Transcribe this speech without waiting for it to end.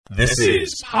This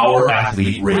is Power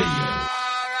Athlete Radio.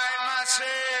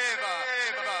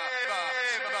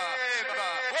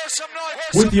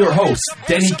 With your hosts,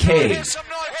 Denny K,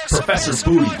 Professor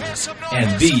Booty,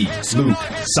 and the Luke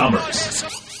Summers.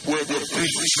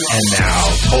 And now,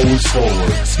 toes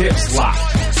forward, hips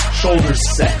locked, shoulders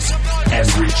set, and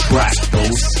retract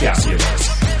those scapulars.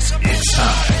 It's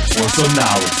time for some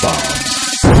knowledge bombs.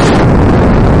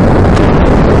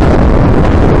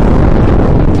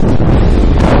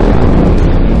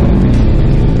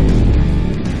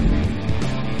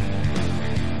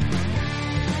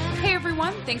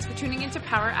 Thanks for tuning into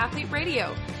Power Athlete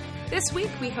Radio. This week,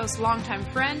 we host longtime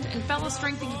friend and fellow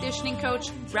strength and conditioning coach,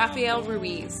 Rafael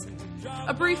Ruiz.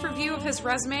 A brief review of his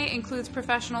resume includes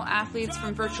professional athletes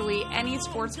from virtually any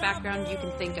sports background you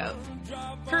can think of.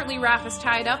 Currently, Raf is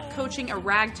tied up coaching a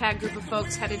ragtag group of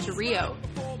folks headed to Rio.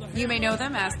 You may know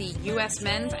them as the U.S.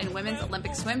 men's and women's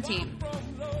Olympic swim team.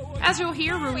 As you'll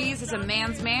hear, Ruiz is a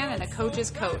man's man and a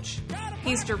coach's coach.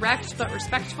 He's direct but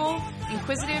respectful,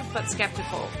 inquisitive but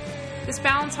skeptical. This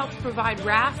balance helps provide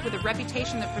Raf with a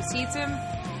reputation that precedes him,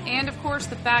 and of course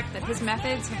the fact that his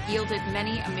methods have yielded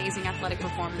many amazing athletic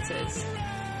performances.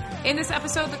 In this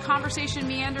episode, the conversation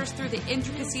meanders through the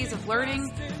intricacies of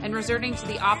learning and resorting to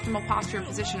the optimal posture and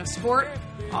position of sport,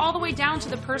 all the way down to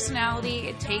the personality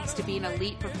it takes to be an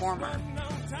elite performer.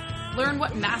 Learn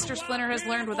what Master Splinter has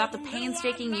learned without the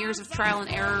painstaking years of trial and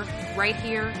error, right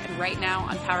here and right now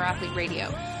on Power Athlete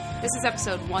Radio. This is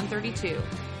episode 132.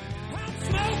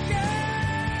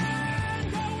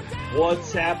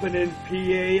 What's happening,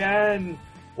 PAN?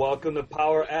 Welcome to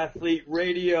Power Athlete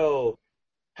Radio.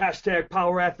 Hashtag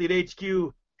Power Athlete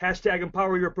HQ. Hashtag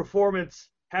Empower Your Performance.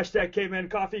 Hashtag Caveman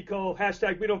Coffee Co.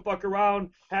 Hashtag We Don't Fuck Around.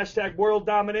 Hashtag World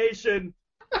Domination.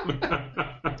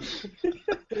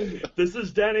 This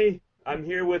is Denny. I'm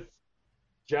here with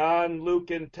John,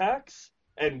 Luke, and Tex,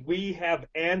 and we have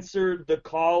answered the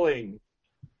calling.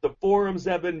 The forums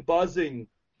have been buzzing.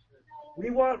 We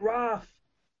want Raf.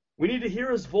 We need to hear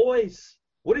his voice.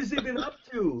 What has he been up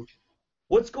to?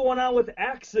 What's going on with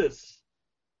Axis?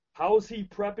 How's he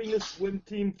prepping the swim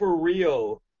team for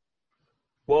Rio?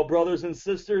 Well, brothers and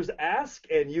sisters, ask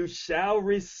and you shall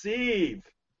receive.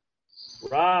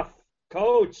 Raf,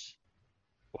 coach,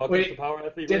 welcome to Power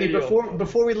Athlete Denny, Radio.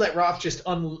 before we let Raf just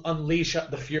unleash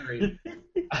the fury,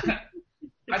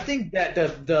 I think that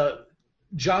the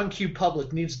John Q.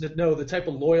 public needs to know the type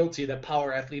of loyalty that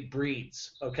Power Athlete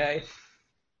breeds, okay?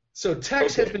 So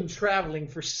Tex has been traveling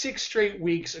for 6 straight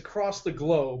weeks across the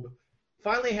globe,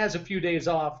 finally has a few days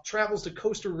off, travels to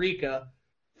Costa Rica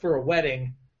for a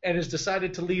wedding, and has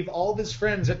decided to leave all of his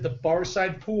friends at the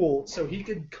barside pool so he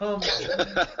could come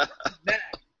back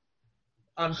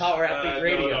on Power Athlete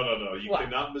Radio. No. You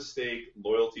cannot mistake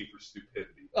loyalty for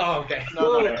stupidity. Oh, okay.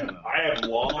 No. I have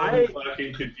long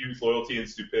fucking confused loyalty and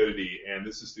stupidity, and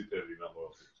this is stupidity, not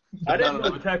loyalty. I didn't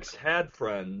know Tex had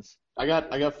friends. I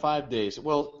got 5 days.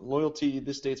 Well, loyalty,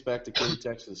 this dates back to Katy,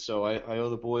 Texas, so I owe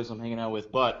the boys I'm hanging out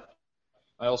with, but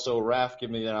I also, Raf gave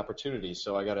me that opportunity,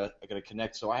 so I gotta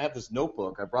connect. So I have this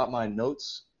notebook. I brought my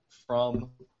notes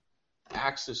from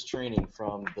Axis training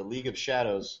from the League of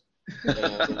Shadows,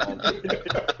 and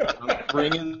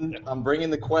I'm bringing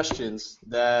the questions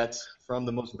that from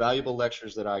the most valuable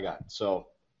lectures that I got. So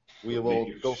we will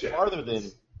go farther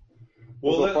than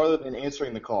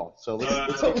answering the call. So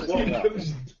let's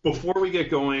before we get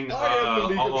going, all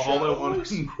I want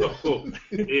to know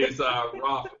is,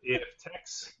 Raf, if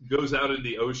Tex goes out in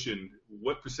the ocean,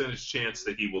 what percentage chance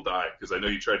that he will die? Because I know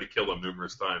you tried to kill him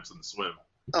numerous times in the swim.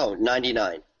 Oh,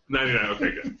 99. 99,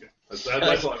 okay, good. That's what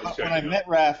I was checking. When I met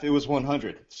Raf, it was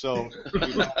 100. So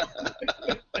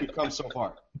we've come so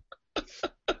far.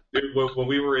 Dude, when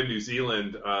we were in New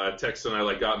Zealand, Tex and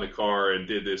I got in the car and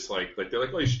did this they're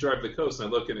like, oh, you should drive to the coast. And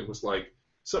I look and it was like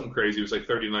something crazy. It was like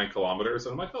 39 kilometers,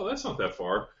 and I'm like, oh, that's not that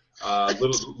far.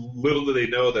 Little do they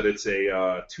know that it's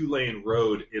a 2-lane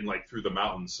road in through the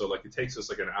mountains. So it takes us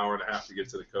an hour and a half to get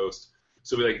to the coast.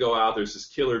 So we go out. There's this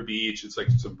killer beach. It's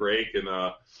it's a break, and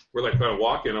we're kind of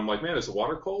walking. I'm like, man, is the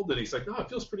water cold? And he's like, no, it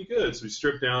feels pretty good. So we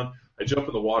strip down. I jump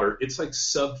in the water. It's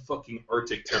sub fucking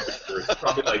Arctic temperature. It's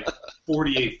probably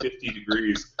 48, 50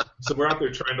 degrees. So we're out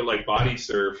there trying to body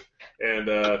surf, and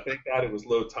thank God it was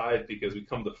low tide, because we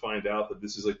come to find out that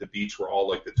this is the beach where all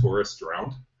the tourists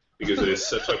drowned, because it is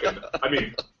such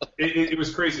it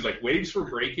was crazy. Waves were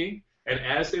breaking. And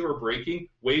as they were breaking,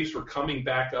 waves were coming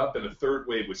back up, and a third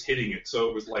wave was hitting it. So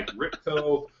it was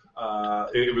riptoe.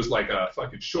 It was a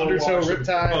fucking shore undertow wash.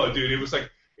 riptide. Oh, dude, it was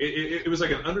it was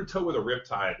an undertow with a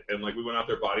riptide, and we went out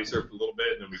there body surfed a little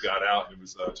bit, and then we got out, and it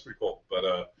was pretty cool. But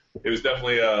it was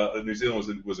definitely New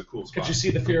Zealand was a cool spot. Could you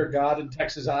see the fear of God in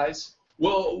Tex's eyes?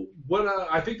 Well, what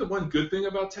I think the one good thing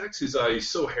about Tex is he's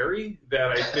so hairy that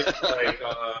I think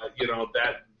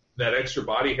that extra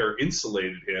body hair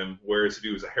insulated him. Whereas if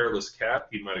he was a hairless cat,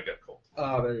 he might have got cold.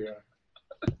 Oh, there you go.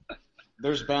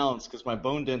 There's balance because my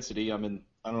bone density, I don't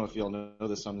know if you all know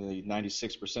this, I'm in the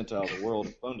 96th percentile of the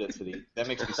world bone density. That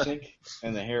makes me sink,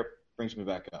 and the hair brings me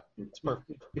back up. It's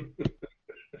perfect.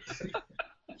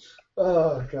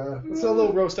 Oh, God. It's a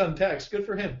little roast on Tex. Good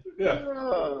for him. Yeah.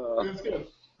 It's good.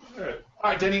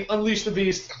 All right, Denny, unleash the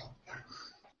beast.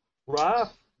 Raph,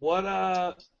 what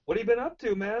have you been up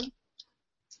to, man?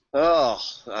 Oh,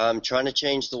 I'm trying to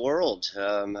change the world.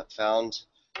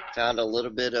 Found a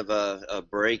little bit of a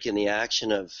break in the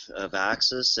action of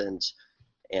Axis, and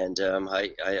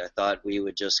I thought we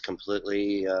would just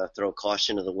completely throw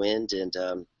caution to the wind and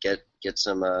get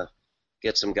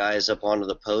some guys up onto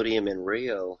the podium in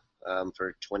Rio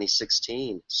for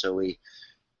 2016. So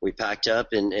we packed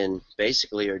up and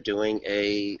basically are doing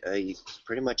a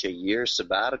pretty much a year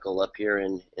sabbatical up here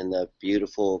in the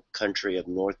beautiful country of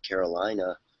North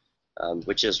Carolina.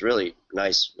 Which is really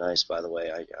nice, by the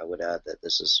way. I would add that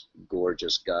this is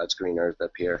gorgeous, God's green earth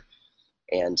up here.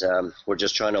 And we're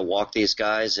just trying to walk these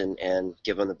guys and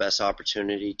give them the best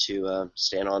opportunity to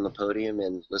stand on the podium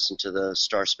and listen to the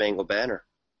Star Spangled Banner.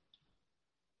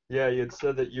 Yeah, you had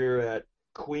said that you're at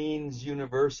Queen's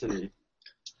University.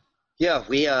 Yeah,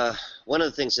 we one of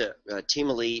the things that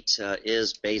Team Elite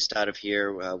is based out of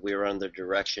here. We're under the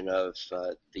direction of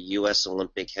the U.S.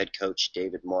 Olympic head coach,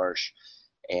 David Marsh.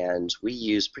 And we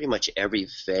use pretty much every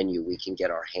venue we can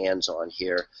get our hands on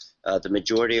here. The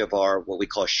majority of our what we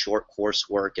call short course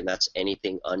work, and that's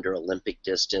anything under Olympic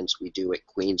distance, we do at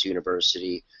Queen's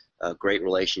University. A great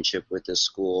relationship with this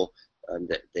school.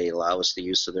 That they allow us the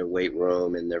use of their weight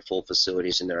room and their full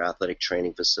facilities and their athletic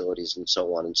training facilities and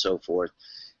so on and so forth.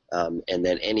 And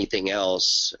then anything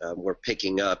else we're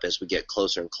picking up as we get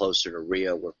closer and closer to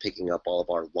Rio. We're picking up all of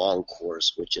our long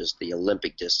course, which is the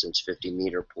Olympic distance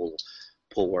 50-meter pull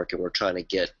work, and we're trying to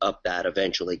get up that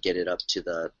eventually, get it up to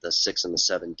the 6 and the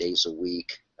 7 days a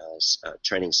week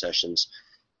training sessions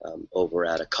over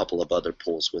at a couple of other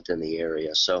pools within the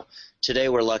area. So today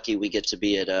we're lucky we get to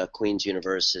be at Queen's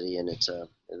University, and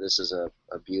this is a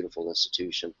beautiful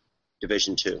institution,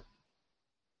 Division II.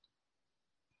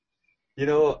 You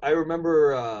know, I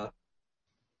remember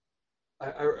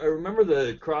I remember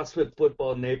the CrossFit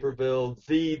Football Naperville,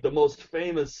 the most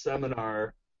famous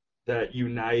seminar that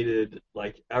united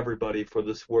like everybody for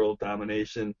this world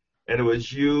domination, and it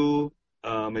was you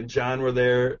and John were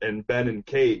there, and Ben and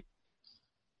Kate,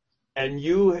 and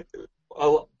you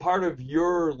part of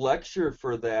your lecture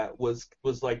for that was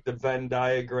like the Venn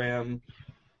diagram,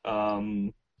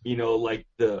 like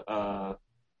the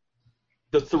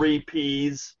 3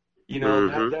 Ps,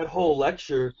 that whole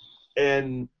lecture.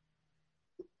 And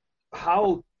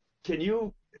how can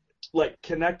you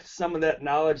connect some of that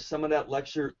knowledge, some of that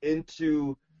lecture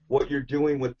into what you're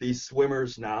doing with these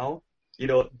swimmers now?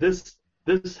 This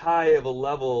high of a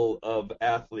level of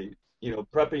athlete,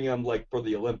 prepping them for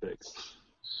the Olympics.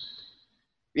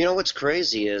 What's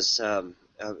crazy is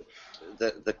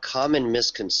the common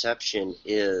misconception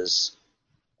is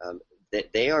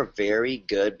that they are very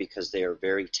good because they are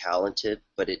very talented,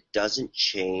 but it doesn't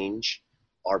change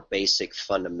our basic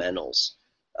fundamentals.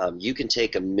 You can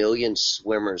take 1 million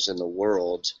swimmers in the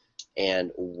world,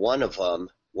 and one of them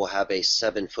will have a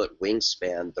 7-foot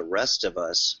wingspan. The rest of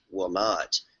us will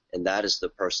not, and that is the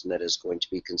person that is going to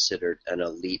be considered an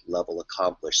elite level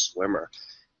accomplished swimmer.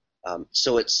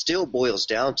 So it still boils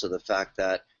down to the fact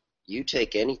that you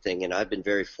take anything, and I've been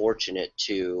very fortunate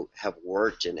to have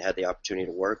worked and had the opportunity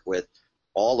to work with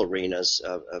all arenas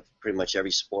of pretty much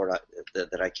every sport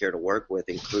that I care to work with,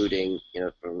 including,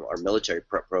 from our military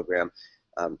prep program.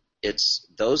 It's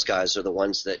those guys are the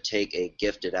ones that take a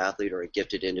gifted athlete or a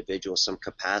gifted individual, some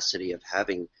capacity of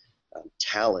having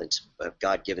talent,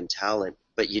 God-given talent,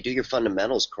 but you do your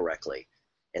fundamentals correctly.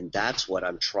 And that's what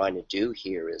I'm trying to do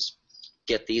here is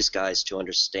get these guys to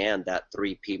understand that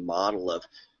 3P model of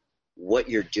what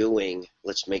you're doing.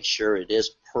 Let's make sure it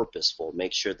is purposeful.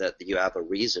 Make sure that you have a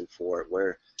reason for it.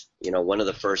 Where, one of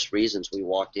the first reasons we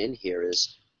walked in here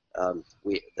is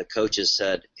the coaches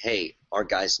said, hey, our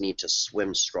guys need to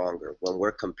swim stronger. When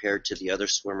we're compared to the other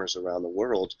swimmers around the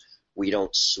world, we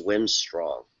don't swim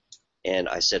strong. And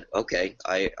I said, okay,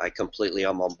 I completely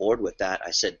am on board with that.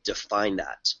 I said, define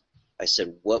that. I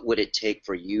said, what would it take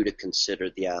for you to consider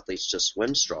the athletes to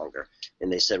swim stronger?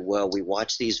 And they said, well, we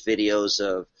watch these videos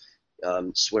of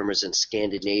swimmers in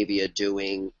Scandinavia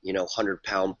doing,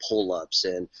 100-pound pull-ups,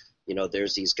 and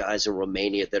there's these guys in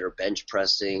Romania that are bench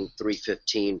pressing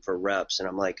 315 for reps. And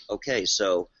I'm like, okay,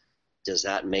 so does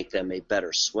that make them a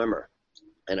better swimmer?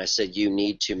 And I said, you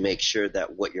need to make sure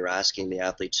that what you're asking the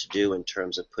athletes to do in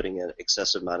terms of putting an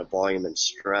excessive amount of volume and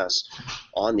stress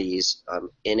on these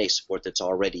in a sport that's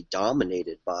already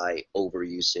dominated by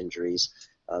overuse injuries,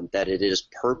 that it is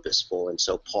purposeful. And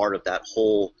so part of that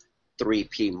whole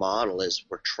 3P model is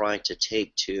we're trying to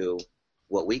take to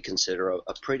what we consider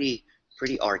a pretty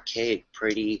archaic,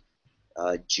 pretty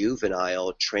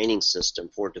juvenile training system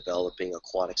for developing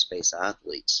aquatic space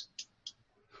athletes.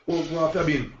 Well, Rob, I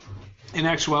mean, in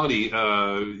actuality,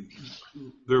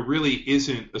 there really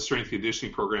isn't a strength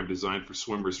conditioning program designed for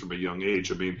swimmers from a young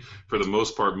age. I mean, for the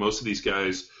most part, most of these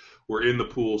guys were in the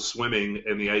pool swimming,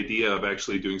 and the idea of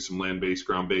actually doing some land-based,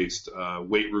 ground-based,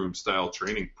 weight room-style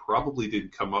training probably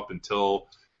didn't come up until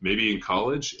maybe in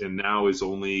college, and now is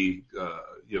only,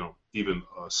 even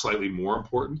slightly more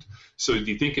important. So do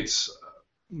you think it's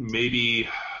maybe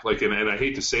like, and I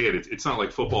hate to say it, it's not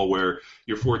like football where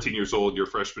you're 14 years old, you're a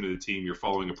freshman in the team, you're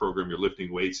following a program, you're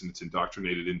lifting weights, and it's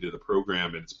indoctrinated into the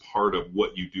program, and it's part of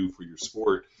what you do for your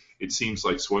sport. It seems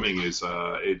like swimming is,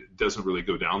 it doesn't really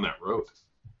go down that road.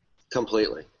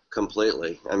 Completely.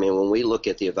 I mean, when we look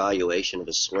at the evaluation of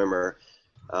a swimmer,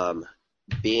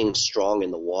 being strong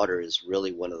in the water is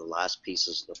really one of the last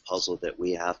pieces of the puzzle that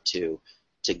we have to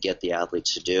get the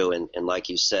athletes to do. And like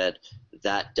you said,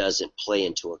 that doesn't play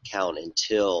into account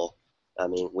until, I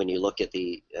mean, when you look at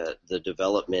the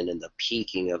development and the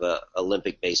peaking of a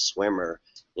Olympic-based swimmer,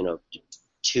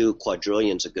 2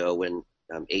 quadrillions ago, when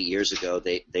 8 years ago,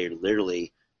 they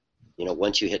literally,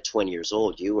 once you hit 20 years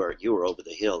old, you were over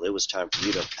the hill. It was time for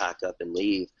you to pack up and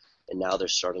leave. And now they're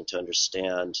starting to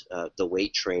understand the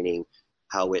weight training,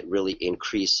 how it really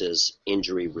increases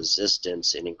injury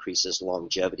resistance and increases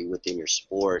longevity within your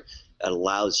sport. It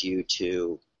allows you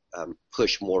to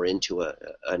push more into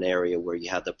an area where you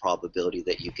have the probability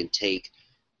that you can take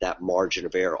that margin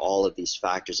of error, all of these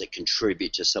factors that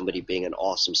contribute to somebody being an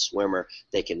awesome swimmer.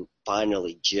 They can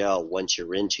finally gel once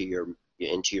you're into your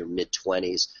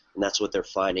mid-20s, and that's what they're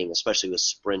finding, especially with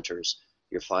sprinters.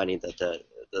 You're finding that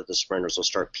the sprinters will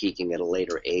start peaking at a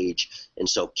later age. And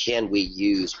so can we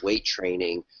use weight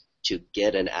training to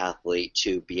get an athlete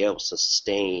to be able to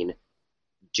sustain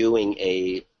doing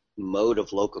a mode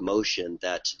of locomotion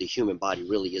that the human body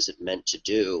really isn't meant to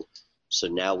do? So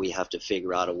now we have to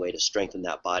figure out a way to strengthen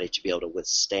that body to be able to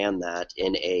withstand that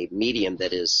in a medium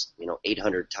that is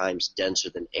 800 times denser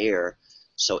than air.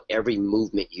 So every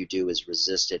movement you do is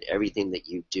resisted. Everything that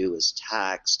you do is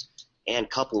taxed. And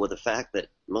coupled with the fact that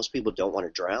most people don't want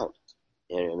to drown.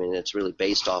 And I mean, it's really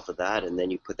based off of that. And then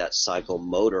you put that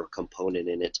psychomotor component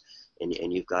in it,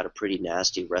 and you've got a pretty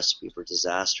nasty recipe for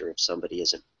disaster if somebody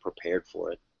isn't prepared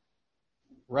for it.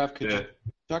 Raph, could you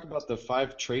talk about the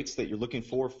 5 traits that you're looking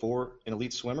for an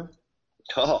elite swimmer?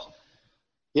 Oh,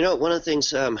 one of the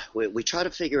things we try to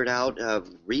figure it out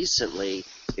recently.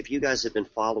 If you guys have been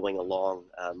following along,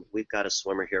 we've got a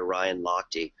swimmer here, Ryan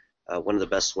Lochte, one of the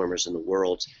best swimmers in the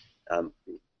world.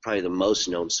 Probably the most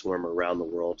known swimmer around the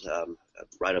world,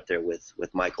 right up there with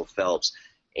Michael Phelps.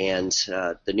 And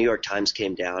the New York Times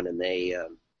came down, and they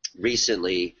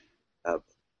recently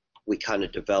we kind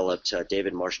of developed,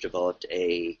 David Marsh developed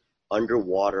a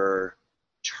underwater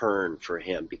turn for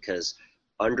him, because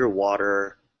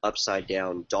underwater upside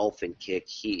down dolphin kick,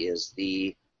 he is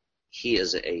a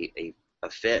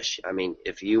fish. I mean,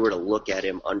 if you were to look at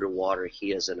him underwater,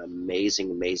 he is an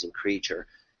amazing creature.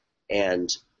 And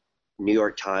New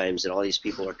York Times and all these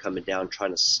people are coming down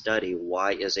trying to study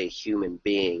why is a human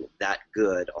being that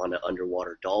good on an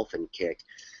underwater dolphin kick.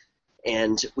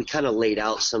 And we kind of laid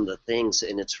out some of the things,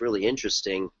 and it's really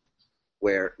interesting,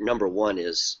 where number one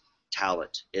is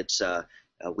talent. It's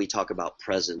we talk about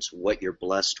presence, what you're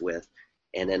blessed with.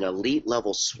 And an elite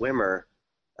level swimmer,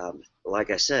 like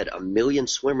I said, 1 million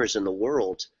swimmers in the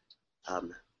world,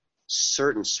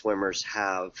 certain swimmers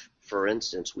have, for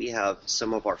instance, we have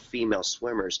some of our female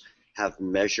swimmers have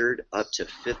measured up to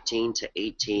 15 to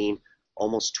 18,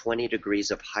 almost 20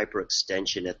 degrees of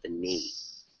hyperextension at the knee.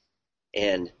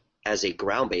 And as a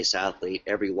ground-based athlete,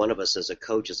 every one of us as a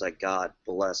coach is like, God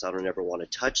bless, I don't ever want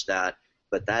to touch that.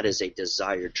 But that is a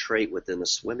desired trait within the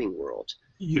swimming world.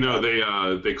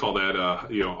 They call that,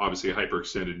 obviously a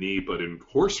hyperextended knee, but in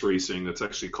horse racing, that's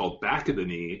actually called back of the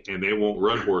knee, and they won't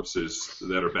run horses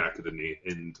that are back of the knee.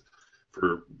 And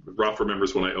for Rob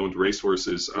remembers when I owned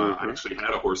racehorses, I actually had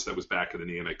a horse that was back of the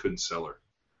knee, and I couldn't sell her.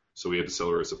 So we had to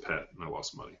sell her as a pet, and I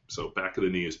lost money. So back of the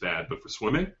knee is bad, but for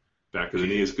swimming, back of the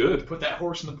knee is good. Put that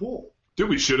horse in the pool. Dude,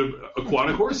 we should have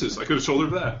aquatic horses. I could have sold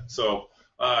her that. So,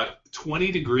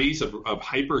 20 degrees of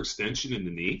hyperextension in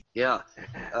the knee. Yeah,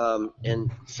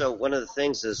 and so one of the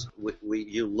things is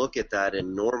you look at that,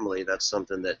 and normally that's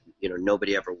something that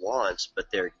nobody ever wants, but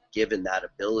they're given that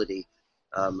ability.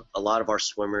 A lot of our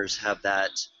swimmers have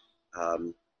that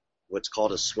what's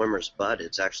called a swimmer's butt.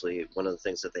 It's actually one of the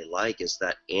things that they like is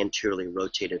that anteriorly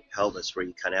rotated pelvis, where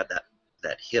you kind of have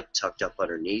that hip tucked up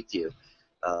underneath you.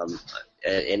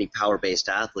 Any power-based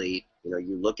athlete,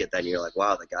 you look at that and you're like,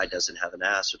 wow, the guy doesn't have an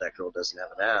ass, or that girl doesn't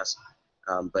have an ass.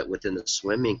 But within the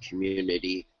swimming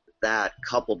community, that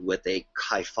coupled with a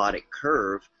kyphotic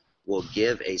curve will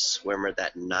give a swimmer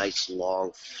that nice,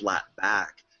 long, flat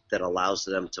back that allows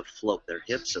them to float their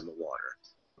hips in the water.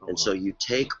 And so you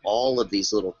take all of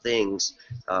these little things,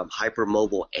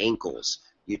 hypermobile ankles,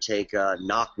 you take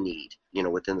knock-kneed,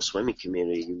 within the swimming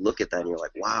community, you look at that and you're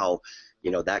like, wow,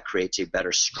 that creates a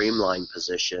better streamlined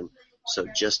position. So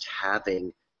just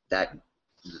having that,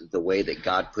 the way that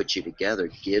God put you together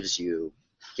gives you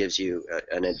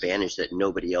an advantage that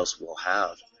nobody else will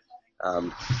have.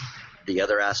 The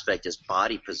other aspect is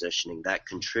body positioning. That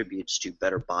contributes to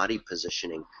better body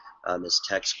positioning. As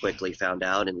Tex quickly found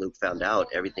out and Luke found out,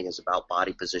 everything is about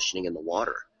body positioning in the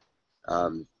water.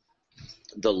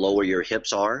 The lower your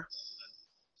hips are,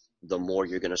 the more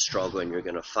you're going to struggle and you're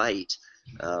going to fight.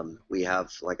 We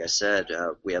have, like I said,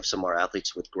 we have some of our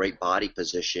athletes with great body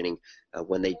positioning.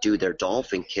 When they do their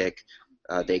dolphin kick,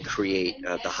 they create,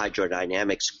 the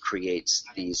hydrodynamics creates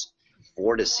these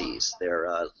vortices. They're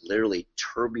literally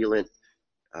turbulent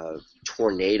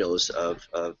tornadoes of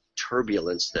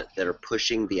turbulence that are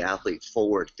pushing the athlete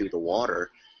forward through the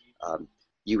water.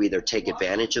 You either take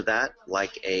advantage of that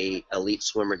like a elite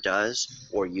swimmer does,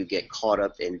 or you get caught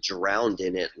up and drowned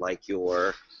in it like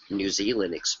your New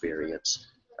Zealand experience.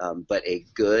 But a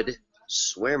good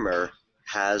swimmer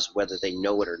has, whether they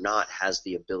know it or not, has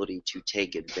the ability to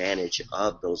take advantage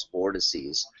of those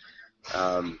vortices.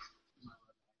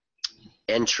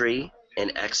 Entry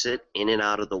and exit in and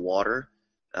out of the water.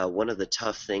 One of the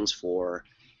tough things for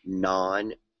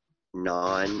non-aquatic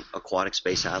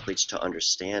space athletes to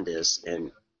understand is,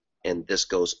 and this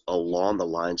goes along the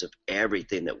lines of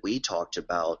everything that we talked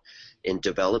about in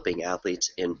developing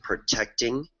athletes in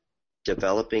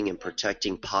developing and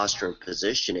protecting posture and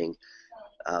positioning.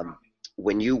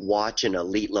 When you watch an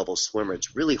elite level swimmer,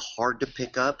 it's really hard to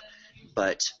pick up,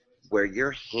 but where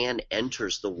your hand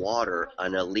enters the water,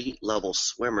 an elite level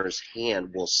swimmer's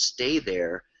hand will stay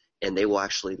there, and they will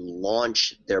actually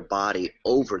launch their body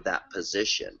over that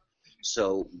position.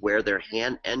 So where their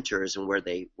hand enters and where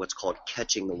they, what's called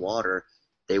catching the water,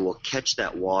 they will catch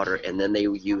that water, and then they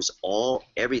will use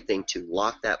everything to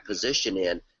lock that position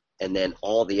in, and then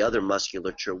all the other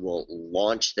musculature will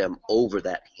launch them over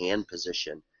that hand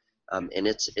position. And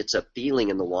it's a feeling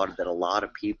in the water that a lot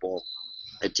of people,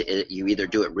 you either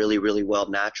do it really, really well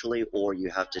naturally, or you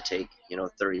have to take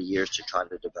 30 years to try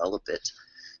to develop it.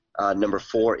 Number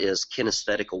 4 is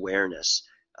kinesthetic awareness,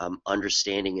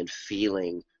 understanding and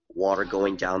feeling water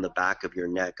going down the back of your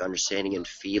neck, understanding and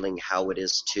feeling how it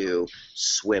is to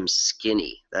swim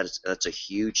skinny. That's a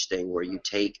huge thing, where you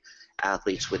take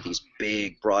athletes with these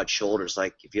big, broad shoulders.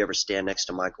 Like if you ever stand next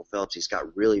to Michael Phelps, he's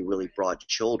got really, really broad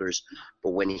shoulders,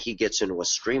 but when he gets into a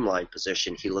streamlined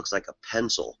position, he looks like a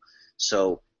pencil.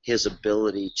 So his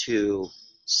ability to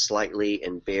slightly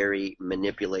and very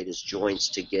manipulate his joints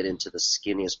to get into the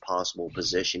skinniest possible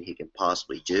position he can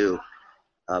possibly do.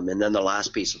 And then the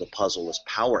last piece of the puzzle is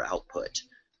power output.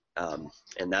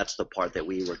 And that's the part that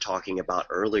we were talking about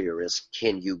earlier, is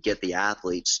can you get the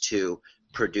athletes to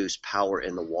produce power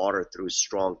in the water through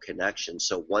strong connection?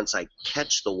 So once I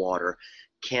catch the water,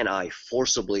 can I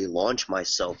forcibly launch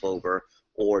myself over,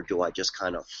 or do I just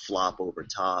kind of flop over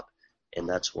top? And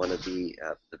that's one of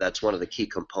the key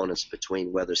components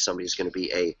between whether somebody's going to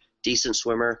be a decent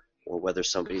swimmer or whether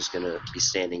somebody's going to be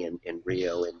standing in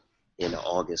Rio in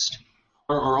August.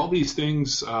 Are all these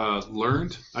things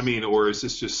learned? I mean, or is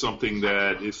this just something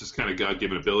that is just kind of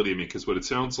God-given ability? I mean, because what it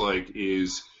sounds like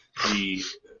is the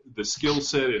skill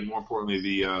set, and more importantly,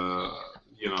 the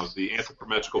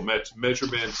anthropometrical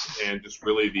measurements, and just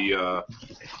really the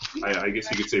I guess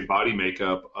you could say body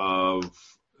makeup of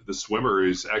the swimmer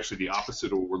is actually the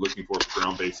opposite of what we're looking for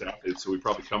ground-based athletes. So we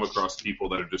probably come across people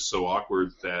that are just so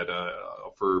awkward that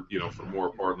for more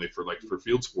importantly for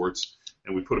field sports,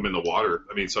 and we put them in the water.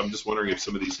 I mean, so I'm just wondering if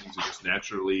some of these things are just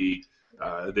naturally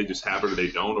they just have it or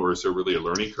they don't, or is there really a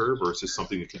learning curve, or is this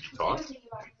something that can be taught?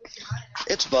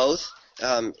 It's both.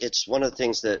 It's one of the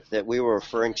things that we were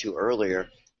referring to earlier.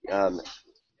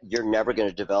 You're never going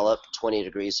to develop 20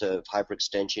 degrees of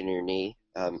hyperextension in your knee,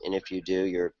 and if you do,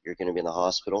 you're going to be in the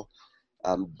hospital.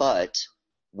 But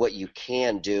what you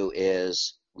can do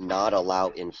is not allow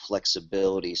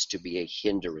inflexibilities to be a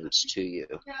hindrance to you.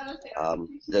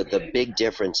 The big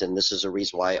difference, and this is a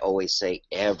reason why I always say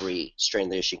every strength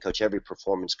and conditioning coach, every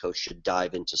performance coach should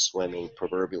dive into swimming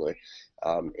proverbially,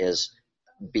 is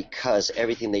because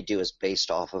everything they do is based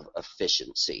off of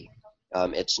efficiency.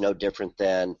 It's no different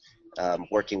than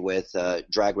working with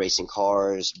drag racing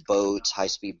cars, boats,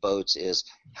 high-speed boats, is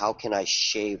how can I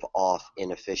shave off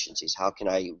inefficiencies? How can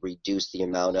I reduce the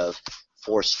amount of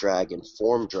force drag and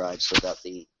form drag so that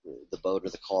the boat or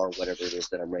the car, whatever it is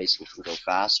that I'm racing, can go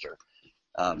faster?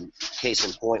 Case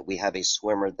in point, we have a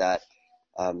swimmer that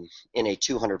in a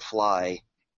 200 fly,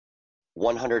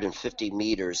 150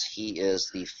 meters, he is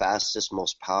the fastest,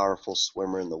 most powerful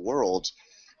swimmer in the world,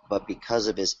 but because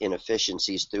of his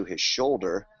inefficiencies through his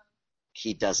shoulder,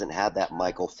 he doesn't have that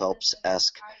Michael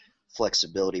Phelps-esque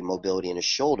flexibility, mobility in his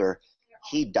shoulder.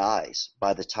 He dies.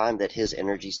 By the time that his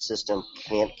energy system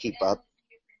can't keep up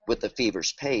with the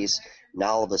feverish pace,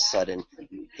 now all of a sudden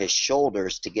his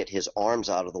shoulders, to get his arms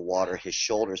out of the water, his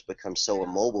shoulders become so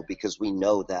immobile, because we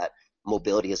know that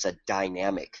mobility is a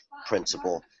dynamic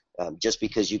principle. Just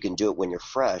because you can do it when you're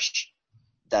fresh,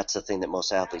 that's the thing that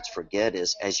most athletes forget,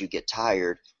 is as you get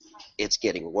tired, it's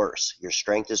getting worse. Your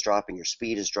strength is dropping, your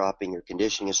speed is dropping, your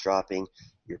conditioning is dropping,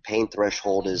 your pain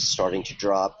threshold is starting to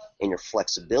drop, and your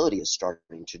flexibility is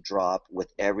starting to drop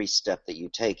with every step that you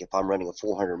take. If I'm running a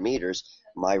 400 meters,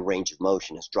 my range of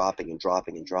motion is dropping and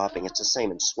dropping and dropping. It's the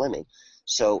same in swimming.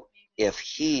 So if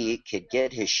he could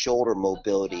get his shoulder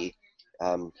mobility,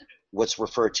 what's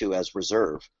referred to as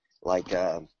reserve, like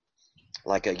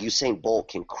a Usain Bolt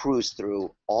can cruise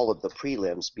through all of the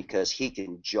prelims because he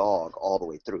can jog all the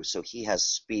way through. So he has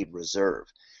speed reserve.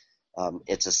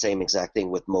 It's the same exact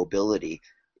thing with mobility.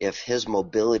 If his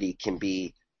mobility can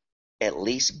be at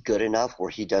least good enough where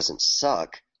he doesn't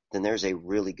suck, then there's a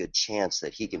really good chance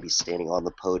that he can be standing on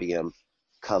the podium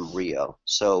come Rio.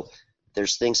 So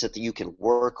there's things that you can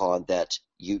work on that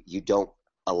you don't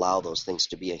allow those things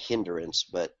to be a hindrance,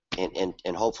 but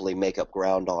and hopefully make up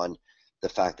ground on the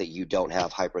fact that you don't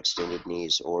have hyperextended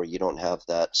knees, or you don't have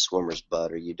that swimmer's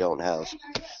butt, or you don't have,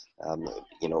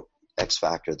 X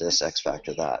factor this, X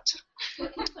factor that.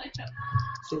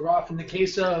 So, Rolf, in the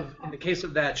case of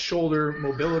that shoulder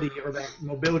mobility or that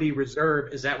mobility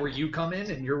reserve, is that where you come in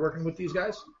and you're working with these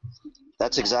guys?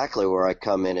 That's exactly where I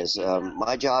come in. Is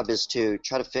my job is to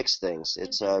try to fix things.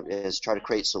 Is try to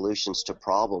create solutions to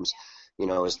problems.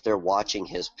 As they're watching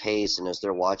his pace and as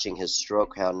they're watching his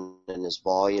stroke count and his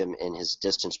volume and his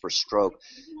distance per stroke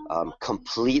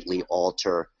completely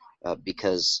alter,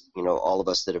 because, all of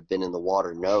us that have been in the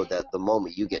water know that the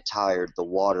moment you get tired, the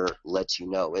water lets you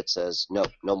know. It says, no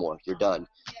more, you're done.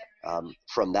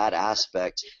 From that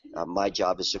aspect, my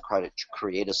job is to try to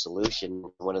create a solution.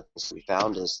 One of the things we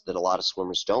found is that a lot of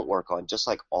swimmers don't work on, just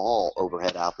like all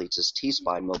overhead athletes, is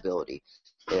T-spine mobility.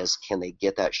 Is can they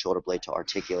get that shoulder blade to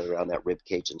articulate around that rib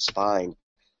cage and spine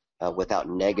without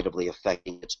negatively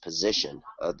affecting its position,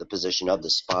 the position of the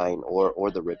spine or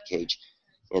the rib cage.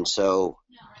 And so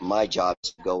my job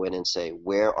is to go in and say,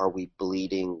 where are we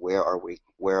bleeding? Where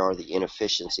are the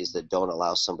inefficiencies that don't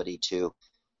allow somebody to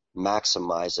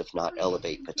maximize, if not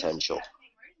elevate, potential?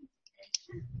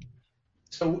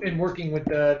 So in working with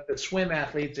the swim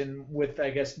athletes and with,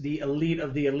 I guess, the elite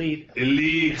of the elite.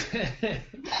 Elite.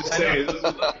 Say it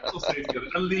together.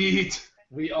 Elite.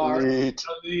 We are elite.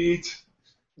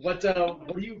 What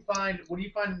do you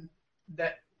find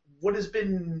that what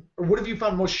have you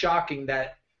found most shocking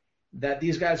that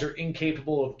these guys are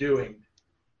incapable of doing?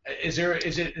 Is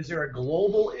there a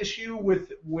global issue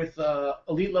with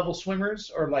elite level swimmers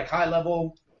or like high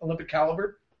level Olympic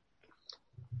caliber?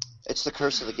 It's the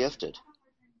curse of the gifted.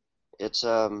 It's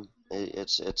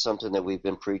something that we've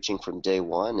been preaching from day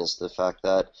one, is the fact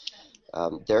that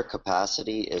their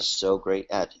capacity is so great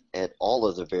at all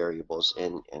of the variables,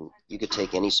 and you could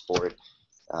take any sport,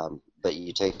 but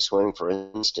you take swimming, for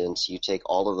instance, you take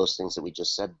all of those things that we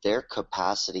just said, their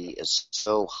capacity is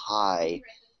so high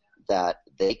that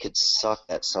they could suck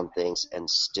at some things and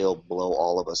still blow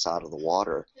all of us out of the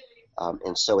water.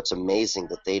 And so it's amazing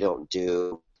that they don't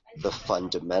do the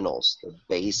fundamentals, the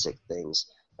basic things.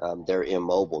 They're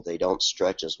immobile. They don't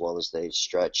stretch as well as they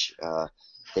stretch.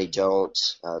 They don't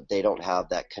have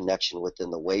that connection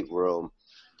within the weight room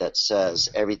that says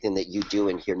everything that you do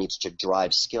in here needs to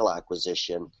drive skill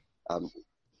acquisition.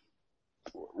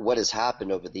 What has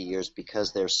happened over the years,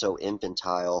 because they're so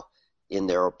infantile in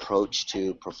their approach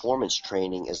to performance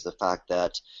training, is the fact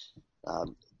that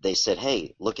they said,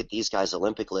 hey, look at these guys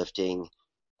Olympic lifting,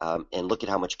 and look at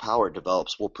how much power it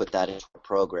develops. We'll put that into a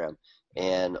program.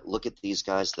 and look at these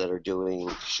guys that are doing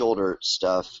shoulder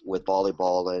stuff with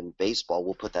volleyball and baseball.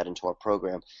 We'll put that into our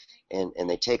program. And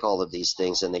they take all of these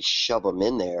things and they shove them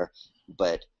in there,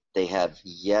 but they have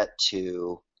yet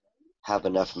to have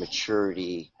enough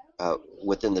maturity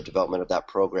within the development of that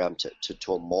program to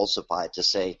emulsify it, to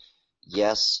say,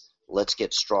 yes, let's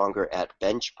get stronger at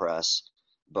bench press,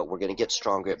 but we're going to get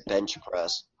stronger at bench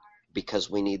press because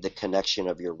we need the connection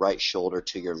of your right shoulder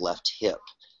to your left hip,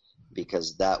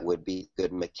 because that would be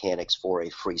good mechanics for a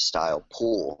freestyle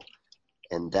pull.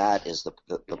 And that is the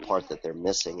part that they're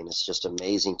missing. And it's just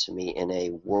amazing to me in a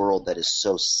world that is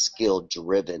so skill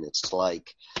driven. It's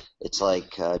like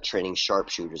training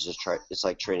sharpshooters. It's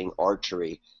like training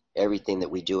archery. Everything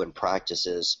that we do in practice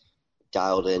is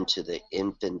dialed into the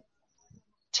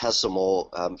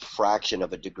infinitesimal fraction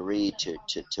of a degree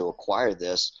to acquire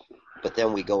this. But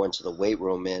then we go into the weight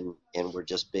room and we're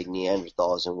just big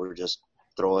Neanderthals and we're just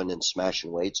throwing and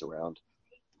smashing weights around.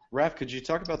 Raph, could you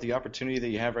talk about the opportunity that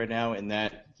you have right now in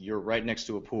that you're right next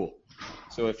to a pool?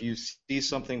 So if you see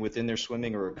something within their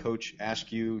swimming or a coach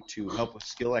ask you to help with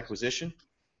skill acquisition,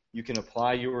 you can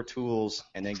apply your tools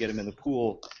and then get them in the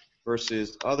pool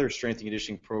versus other strength and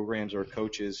conditioning programs or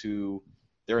coaches who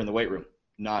they're in the weight room,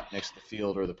 not next to the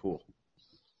field or the pool.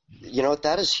 You know,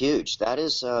 that is huge.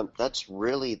 That's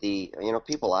really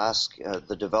people ask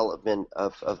the development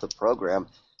of the program.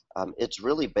 It's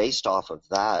really based off of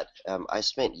that. I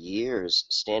spent years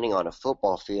standing on a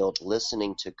football field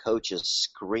listening to coaches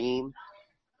scream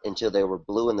until they were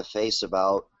blue in the face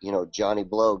about, Johnny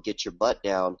Blow, get your butt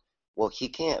down. Well, he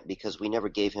can't because we never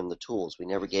gave him the tools. We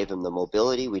never gave him the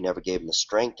mobility. We never gave him the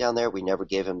strength down there. We never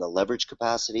gave him the leverage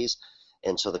capacities.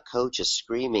 And so the coach is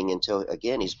screaming until,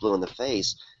 again, he's blue in the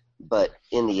face. But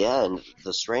in the end,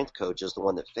 the strength coach is the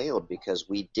one that failed because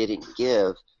we didn't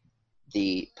give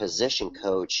the position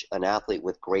coach an athlete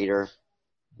with greater,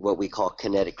 what we call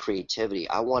kinetic creativity.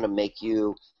 I want to make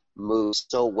you move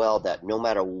so well that no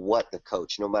matter what the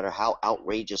coach, no matter how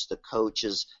outrageous the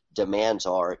coach's demands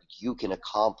are, you can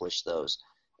accomplish those.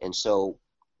 And so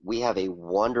we have a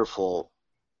wonderful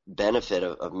benefit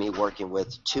of me working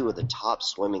with two of the top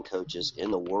swimming coaches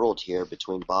in the world here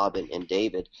between Bob and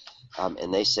David.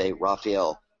 And they say,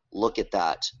 Raphael, look at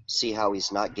that. See how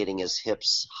he's not getting his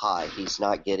hips high. He's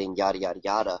not getting yada, yada,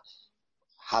 yada.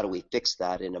 How do we fix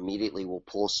that? And immediately we'll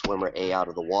pull swimmer A out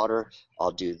of the water.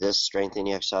 I'll do this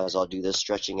strengthening exercise. I'll do this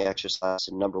stretching exercise.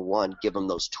 And number one, give them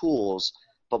those tools,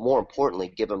 but more importantly,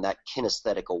 give them that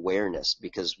kinesthetic awareness,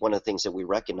 because one of the things that we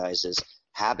recognize is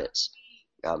habits.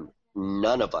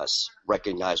 None of us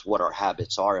recognize what our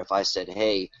habits are. If I said,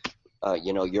 hey,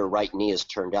 your right knee has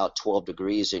turned out 12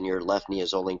 degrees and your left knee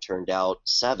has only turned out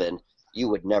 7, you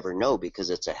would never know because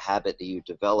it's a habit that you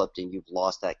developed and you've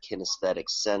lost that kinesthetic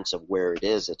sense of where it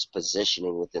is, its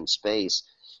positioning within space.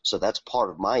 So that's part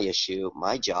of my issue.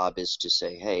 My job is to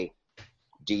say, hey,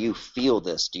 do you feel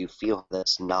this? Do you feel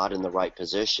that's not in the right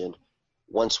position?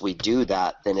 Once we do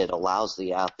that, then it allows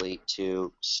the athlete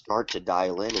to start to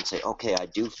dial in and say, okay, I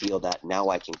do feel that. Now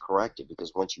I can correct it,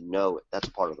 because once you know it, that's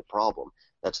part of the problem.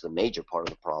 That's the major part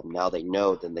of the problem. Now they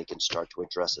know, then they can start to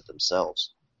address it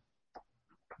themselves.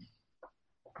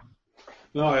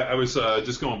 No, I was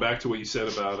just going back to what you said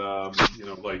about,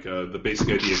 the basic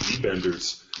idea of knee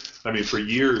benders. I mean, for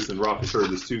years, and Roth has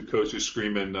heard this too, coaches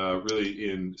screaming really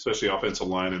in, especially offensive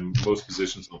line and most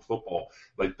positions in football,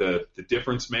 like the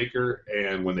difference maker.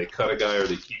 And when they cut a guy or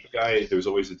they keep a guy, there's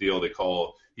always a deal they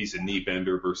call he's a knee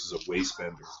bender versus a waist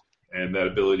bender. And that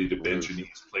ability to bend your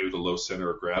knees, play with a low center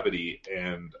of gravity.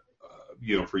 And,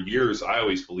 for years, I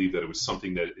always believed that it was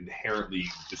something that inherently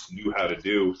just knew how to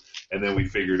do. And then we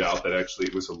figured out that actually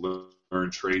it was a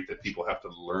learned trait that people have to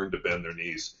learn to bend their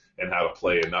knees and how to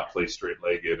play and not play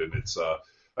straight-legged. And it's,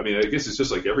 I guess it's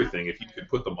just like everything. If you can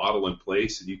put the model in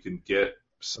place and you can get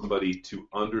somebody to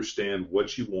understand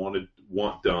what you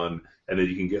want done, and then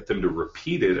you can get them to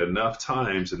repeat it enough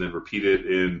times and then repeat it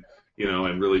in,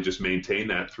 and really just maintain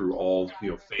that through all,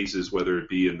 phases, whether it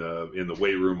be in the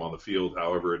weight room, on the field,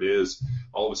 however it is,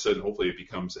 all of a sudden, hopefully it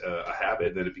becomes a habit,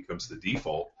 and then it becomes the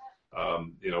default.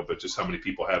 But just how many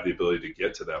people have the ability to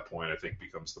get to that point, I think,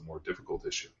 becomes the more difficult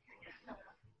issue.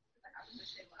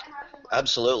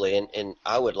 Absolutely. And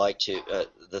I would like to,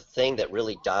 the thing that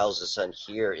really dials us in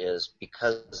here is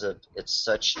because of it's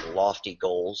such lofty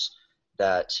goals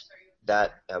that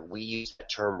we use the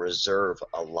term reserve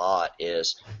a lot,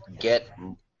 is get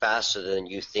faster than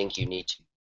you think you need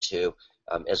to.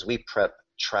 As we prep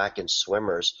track and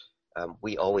swimmers,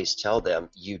 we always tell them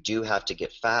you do have to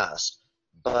get fast,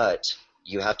 but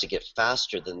you have to get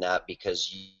faster than that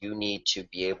because you need to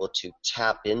be able to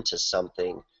tap into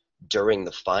something during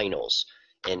the finals.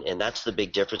 And that's the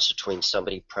big difference between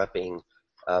somebody prepping.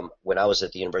 When I was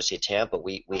at the University of Tampa,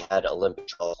 we had Olympic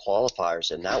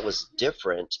qualifiers, and that was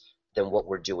different than what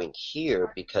we're doing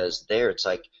here, because there it's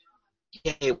like,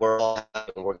 hey, we're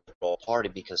all party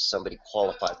because somebody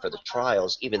qualified for the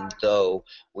trials, even though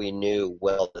we knew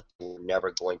well that we were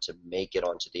never going to make it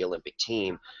onto the Olympic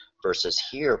team. Versus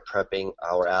here, prepping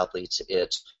our athletes,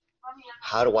 it's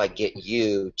how do I get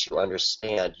you to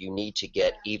understand you need to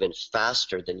get even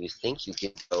faster than you think you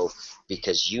can go,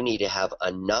 because you need to have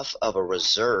enough of a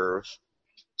reserve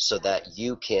so that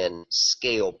you can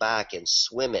scale back and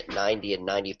swim at 90 and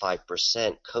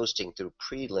 95%, coasting through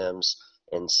prelims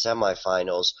and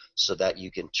semifinals, so that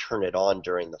you can turn it on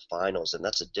during the finals. And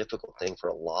that's a difficult thing for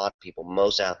a lot of people.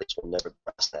 Most athletes will never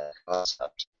grasp that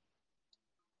concept.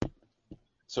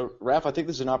 So, Raph, I think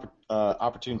this is an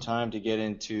opportune time to get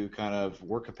into kind of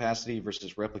work capacity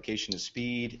versus replication of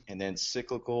speed, and then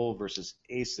cyclical versus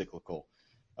acyclical.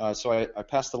 So I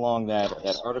passed along that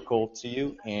article to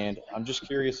you, and I'm just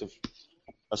curious if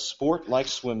a sport like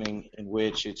swimming, in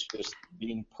which it's just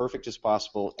being perfect as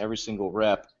possible every single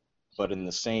rep, but in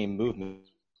the same movement,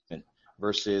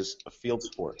 versus a field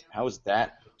sport, how has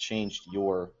that changed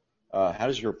your how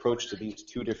does your approach to these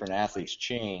two different athletes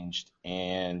changed?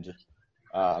 And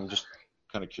I'm just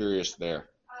kind of curious there.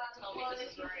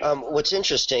 What's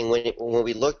interesting, when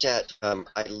we looked at,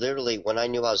 I literally, when I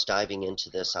knew I was diving into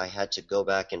this, I had to go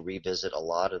back and revisit a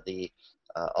lot of the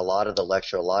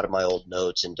lecture, a lot of my old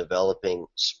notes in developing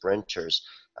sprinters.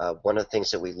 One of the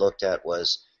things that we looked at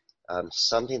was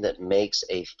something that makes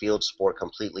a field sport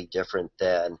completely different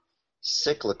than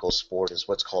cyclical sport is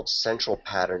what's called central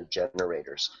pattern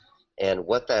generators. And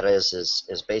what that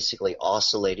is basically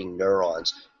oscillating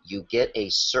neurons. You get a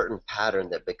certain pattern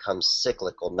that becomes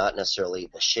cyclical, not necessarily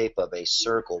the shape of a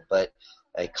circle, but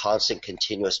a constant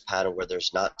continuous pattern where there's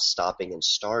not stopping and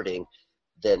starting.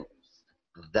 Then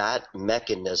that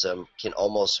mechanism can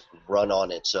almost run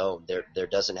on its own. There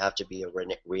doesn't have to be a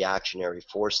reactionary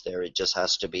force there. It just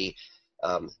has to be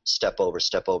step over,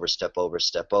 step over, step over,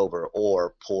 step over,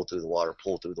 or pull through the water,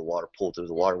 pull through the water, pull through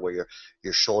the water, where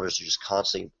your shoulders are just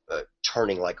constantly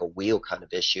turning like a wheel kind of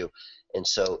issue. And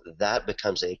so that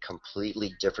becomes a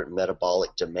completely different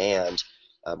metabolic demand,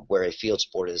 where a field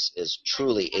sport is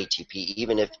truly ATP,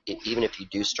 even if you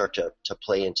do start to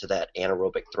play into that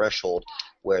anaerobic threshold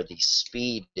where the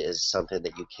speed is something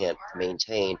that you can't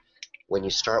maintain. When you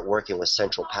start working with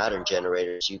central pattern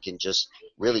generators, you can just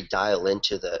really dial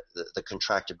into the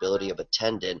contractibility of a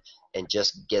tendon and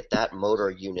just get that motor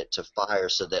unit to fire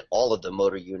so that all of the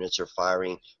motor units are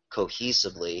firing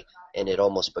cohesively, and it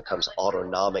almost becomes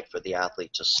autonomic for the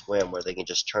athlete to swim, where they can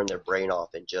just turn their brain off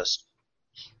and just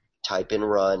type in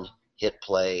run, hit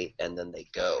play, and then they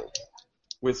go.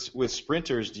 With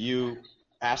sprinters, do you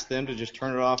ask them to just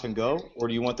turn it off and go, or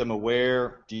do you want them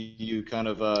aware? Do you kind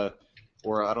of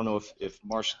or I don't know if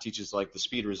Marsh teaches like the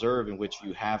speed reserve, in which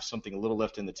you have something a little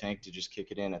left in the tank to just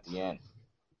kick it in at the end?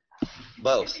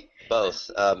 Both.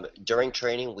 During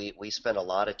training, we spend a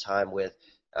lot of time with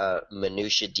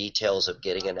minutia details of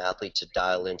getting an athlete to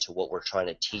dial into what we're trying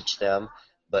to teach them,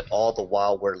 but all the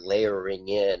while we're layering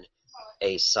in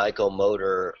a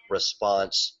psychomotor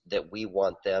response that we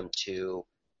want them to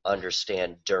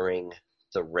understand during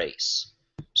the race.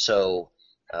 So,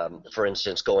 for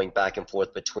instance, going back and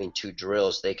forth between two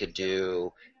drills, they could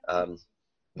do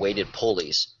weighted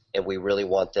pulleys, and we really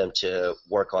want them to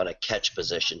work on a catch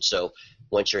position. So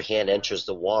once your hand enters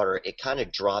the water, it kind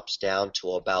of drops down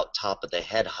to about top of the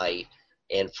head height,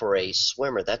 and for a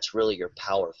swimmer, that's really your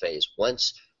power phase.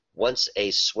 Once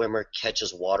a swimmer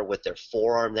catches water with their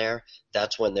forearm there,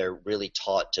 that's when they're really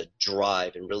taught to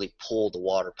drive and really pull the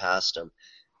water past them.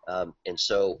 And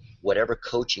so whatever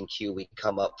coaching cue we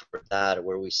come up for that,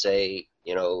 where we say,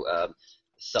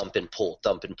 thump and pull,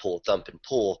 thump and pull, thump and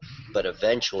pull, but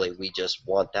eventually we just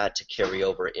want that to carry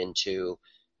over into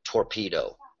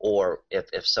torpedo. Or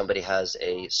if somebody has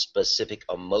a specific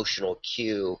emotional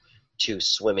cue to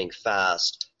swimming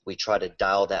fast, we try to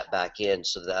dial that back in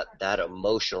so that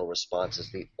emotional response is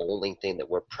the only thing that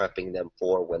we're prepping them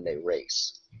for when they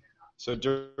race. So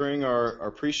during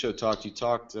our pre-show talk, you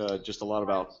talked just a lot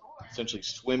about essentially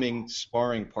swimming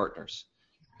sparring partners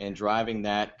and driving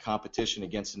that competition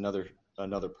against another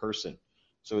person.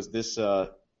 So is this kind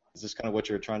of what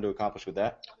you're trying to accomplish with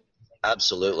that?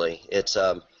 Absolutely. It's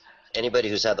anybody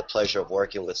who's had the pleasure of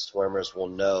working with swimmers will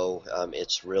know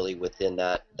it's really within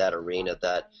that arena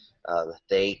that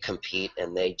they compete,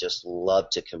 and they just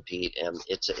love to compete, and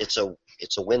it's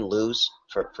a win-lose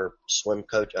for swim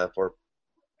coach for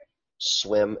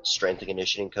swim strength and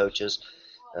conditioning coaches,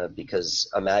 because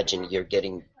imagine you're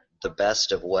getting the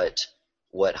best of what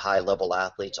what high-level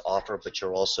athletes offer, but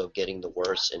you're also getting the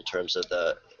worst in terms of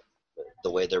the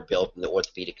way they're built and the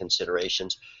orthopedic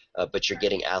considerations. But you're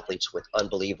getting athletes with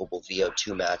unbelievable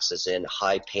VO2 maxes and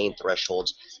high pain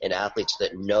thresholds, and athletes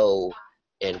that know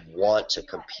and want to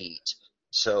compete.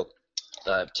 So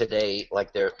today,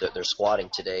 like they're squatting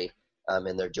today,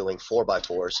 and they're doing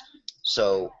 4x4s.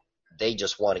 So they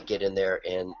just want to get in there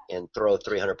and throw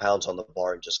 300 pounds on the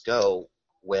bar and just go,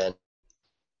 when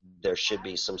there should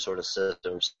be some sort of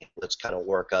systems that's kind of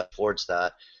work up towards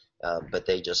that. But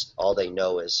all they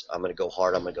know is, I'm going to go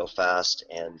hard, I'm going to go fast,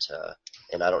 and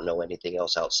I don't know anything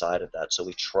else outside of that. So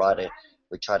we try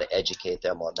to educate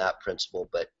them on that principle,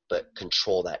 but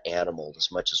control that animal as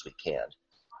much as we can.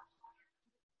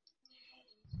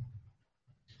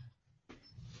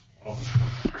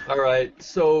 All right,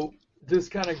 so just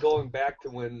kind of going back to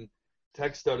when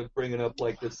Tex started bringing up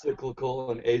like the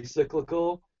cyclical and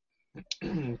acyclical,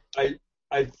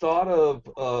 I thought of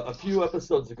a few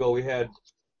episodes ago we had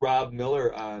Rob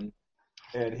Miller on,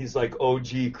 and he's like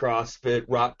OG CrossFit,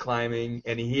 rock climbing,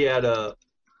 and he had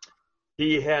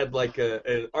like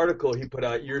an article he put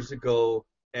out years ago,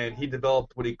 and he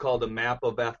developed what he called a map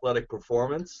of athletic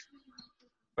performance.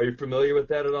 Are you familiar with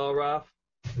that at all, Ralph?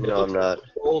 No, I'm not.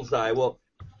 Bullseye. Well,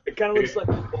 it kind of looks like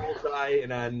a bullseye,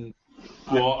 and on.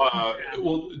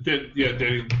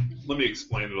 Danny, let me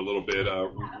explain it a little bit.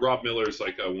 Rob Miller is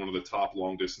like one of the top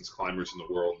long distance climbers in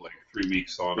the world, like 3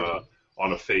 weeks on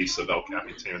a face of El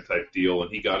Capitan type deal,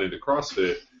 and he got into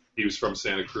CrossFit. He was from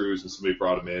Santa Cruz, and somebody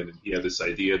brought him in, and he had this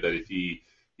idea that if he,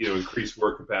 increased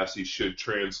work capacity should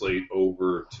translate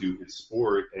over to his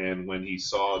sport. And when he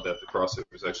saw that the CrossFit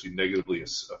was actually negatively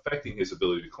affecting his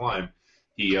ability to climb,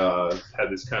 he had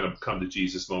this kind of come to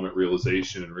Jesus moment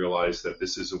realization and realized that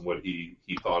this isn't what he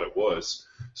thought it was.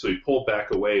 So he pulled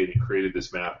back away and he created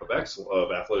this map of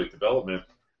athletic development.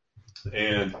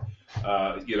 And,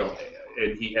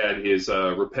 and he had his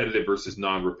repetitive versus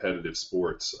non-repetitive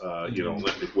sports,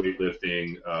 Olympic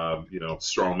weightlifting,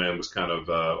 strongman was kind of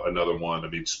another one. I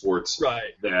mean, sports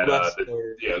right. That,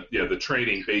 the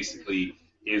training basically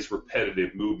is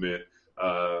repetitive movement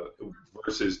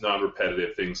versus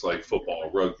non-repetitive things like football,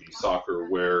 rugby, soccer,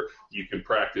 where you can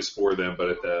practice for them,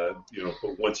 but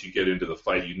but once you get into the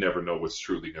fight, you never know what's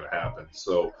truly going to happen.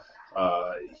 So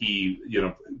he,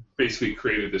 basically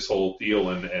created this whole deal,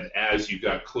 and as you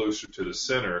got closer to the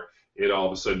center, it all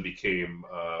of a sudden became,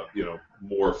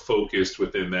 more focused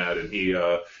within that. And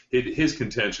his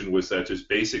contention was that just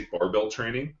basic barbell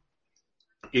training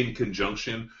in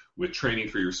conjunction with training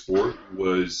for your sport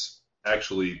was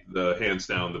actually the hands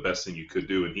down the best thing you could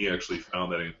do. And he actually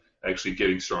found that in actually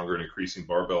getting stronger and increasing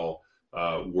barbell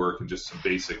work and just some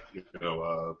basic,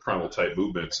 primal type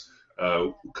movements,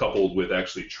 coupled with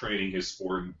actually training his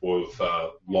sport in both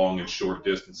long and short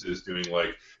distances, doing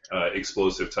like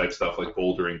explosive type stuff like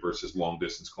bouldering versus long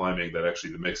distance climbing, that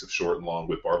actually the mix of short and long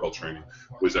with barbell training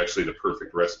was actually the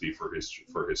perfect recipe for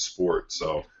his sport.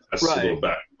 So that's right. a little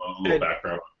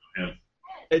background on him.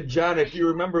 And John, if you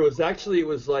remember, it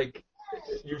was like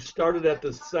you started at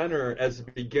the center as a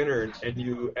beginner,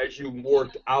 and as you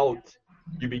worked out,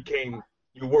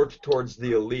 you worked towards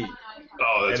the elite.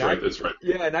 Oh, that's right.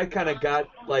 Yeah, and I kind of got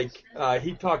like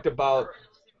he talked about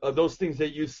those things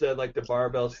that you said, like the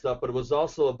barbell stuff, but it was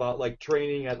also about like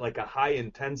training at like a high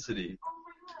intensity.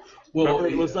 Well, remember,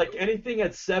 it was like anything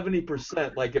at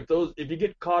 70%. Like if you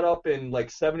get caught up in like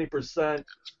 70%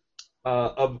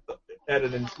 of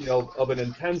an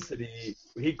intensity,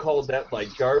 he called that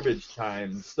like garbage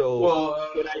time. So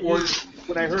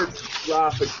when I heard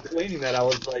Ralph explaining that, I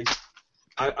was like,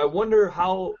 I wonder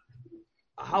how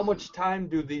much time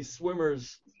do these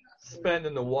swimmers spend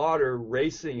in the water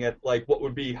racing at like what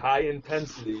would be high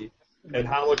intensity, and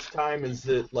how much time is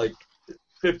it like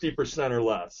 50% or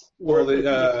less? Well,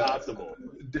 possible.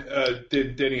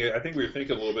 Denny, I think we were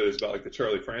thinking a little bit about like the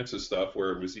Charlie Francis stuff,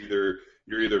 where it was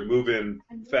you're either moving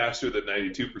faster than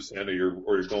 92%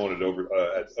 or you're going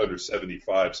at under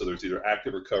 75. So there's either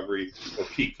active recovery or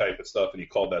peak type of stuff, and he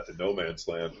called that the no man's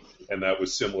land. And that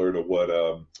was similar to what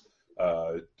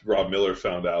Rob Miller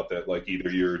found out, that like either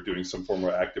you're doing some form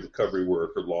of active recovery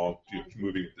work or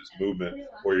moving at this movement,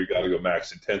 or you got to go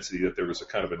max intensity, that there was a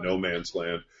kind of a no man's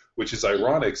land, which is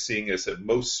ironic, seeing as that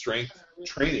most strength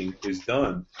training is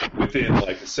done within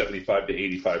like a 75 to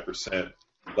 85%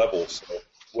 level. So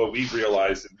what we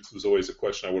realized, and this was always a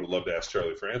question I would have loved to ask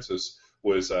Charlie Francis,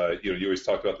 was, you always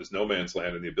talk about this no man's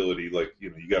land and the ability, like,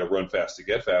 you got to run fast to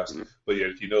get fast, but yet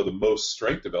the most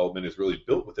strength development is really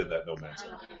built within that no man's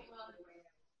land.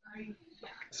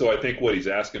 So I think what he's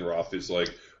asking, Rolf, is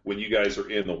like, when you guys are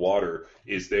in the water,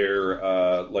 is there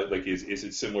is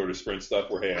it similar to sprint stuff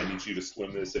where, hey, I need you to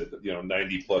swim this at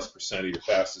 90+% of your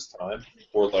fastest time,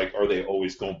 or like are they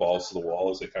always going balls to the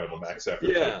wall? Is it kind of a max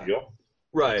effort type deal?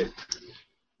 Right.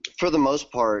 For the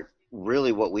most part,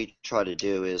 really what we try to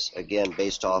do is, again,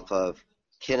 based off of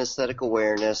kinesthetic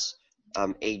awareness,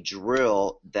 a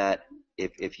drill that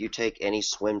if you take any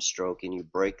swim stroke and you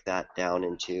break that down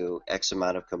into X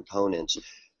amount of components,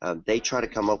 they try to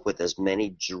come up with as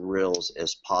many drills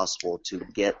as possible to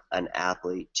get an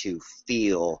athlete to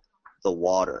feel the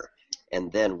water.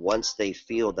 And then once they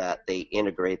feel that, they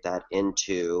integrate that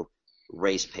into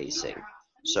race pacing.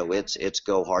 So it's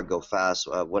go hard, go fast.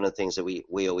 One of the things that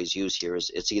we always use here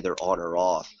is it's either on or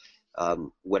off.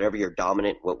 Whatever your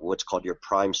dominant, what's called your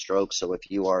prime stroke. So if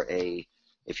you're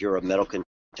a medal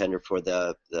contender for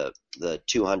the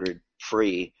 200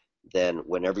 free, then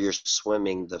whenever you're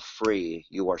swimming the free,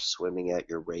 you are swimming at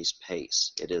your race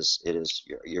pace.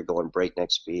 You're going breakneck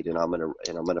speed, and I'm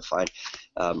gonna find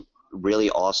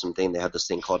really awesome thing. They have this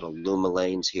thing called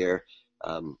Illumalanes here.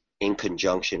 In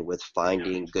conjunction with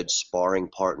finding good sparring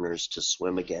partners to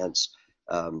swim against.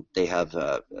 They have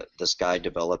this guy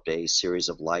developed a series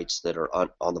of lights that are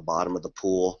on the bottom of the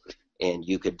pool, and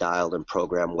you could dial and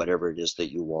program whatever it is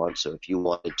that you want. So if you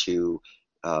wanted to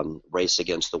race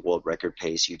against the world record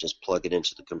pace, you just plug it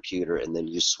into the computer, and then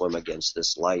you swim against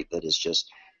this light that is just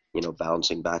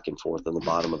bouncing back and forth on the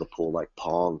bottom of the pool like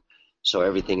Pong. So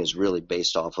everything is really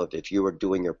based off of, if you are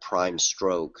doing your prime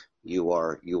stroke, you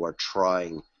are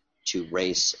trying to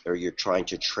race, or you're trying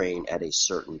to train at a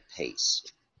certain pace.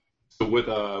 So with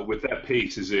that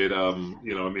pace, is it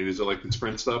is it like the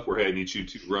sprint stuff where, hey, I need you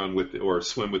to run with or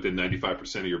swim within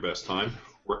 95% of your best time,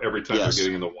 or every time you're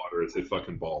getting in the water it's a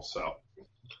fucking balls out?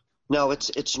 No,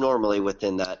 it's normally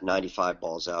within that 95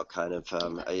 balls out kind of.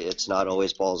 It's not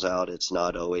always balls out. It's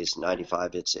not always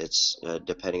 95. It's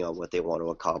depending on what they want to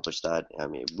accomplish. That, I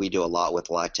mean, we do a lot with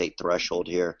lactate threshold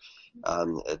here.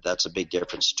 That's a big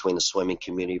difference between the swimming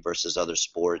community versus other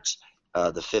sports.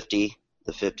 The 50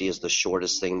 is the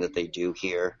shortest thing that they do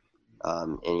here,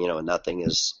 and that thing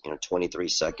is 23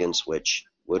 seconds, which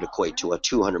would equate to a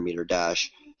 200-meter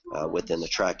dash within the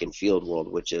track and field world,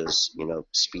 which is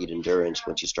speed endurance.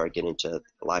 Once you start getting to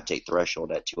lactate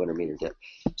threshold at 200-meter dip,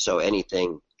 so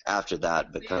anything after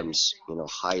that becomes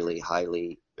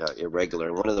highly irregular.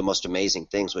 And one of the most amazing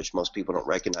things, which most people don't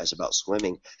recognize about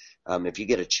swimming, if you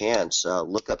get a chance,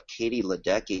 look up Katie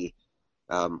Ledecky,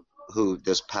 who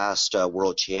this past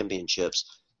World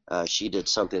Championships, she did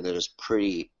something that is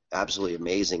absolutely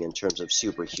amazing in terms of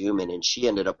superhuman, and she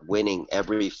ended up winning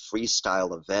every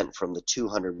freestyle event from the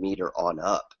 200-meter on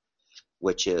up,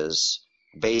 which is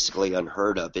basically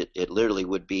unheard of. It literally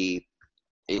would be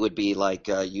like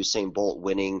Usain Bolt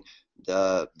winning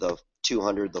the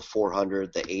 200, the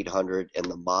 400, the 800, and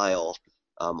the mile,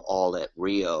 all at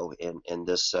Rio. And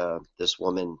this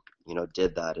woman,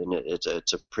 did that, and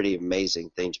it's a pretty amazing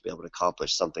thing to be able to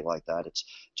accomplish something like that. It's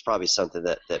probably something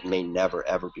that may never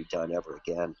ever be done ever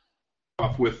again.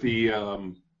 Off with the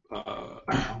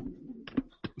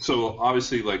so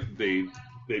obviously, like they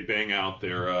bang out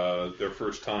their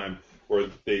first time, or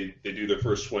they do their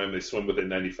first swim. They swim within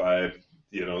 95.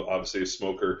 Obviously a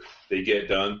smoker. They get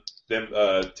done. Then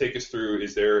take us through.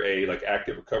 Is there a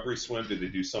active recovery swim? Do they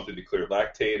do something to clear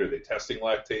lactate? Are they testing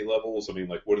lactate levels? I mean,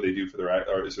 what do they do for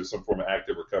or is there some form of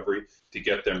active recovery to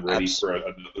get them ready for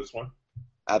another swim?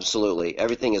 Absolutely.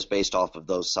 Everything is based off of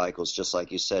those cycles, just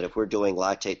like you said. If we're doing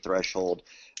lactate threshold,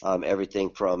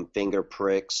 everything from finger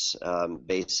pricks,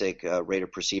 basic rate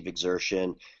of perceived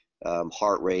exertion,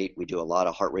 heart rate. We do a lot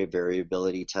of heart rate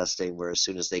variability testing, where as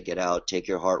soon as they get out, take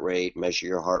your heart rate, measure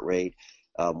your heart rate.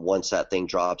 Once that thing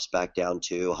drops back down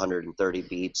to 130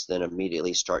 beats, then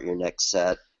immediately start your next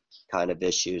set kind of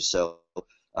issue. So,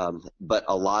 but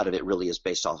a lot of it really is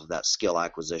based off of that skill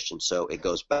acquisition. So it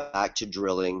goes back to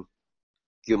drilling.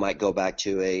 You might go back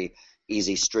to a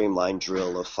easy streamlined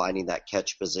drill of finding that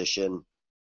catch position,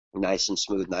 nice and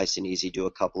smooth, nice and easy. Do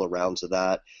a couple of rounds of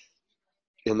that,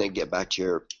 and then get back to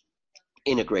your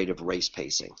integrative race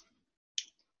pacing.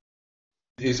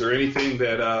 Is there anything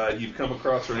that you've come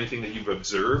across, or anything that you've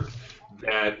observed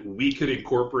that we could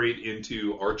incorporate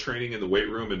into our training in the weight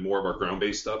room and more of our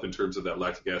ground-based stuff in terms of that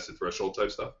lactic acid threshold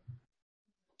type stuff?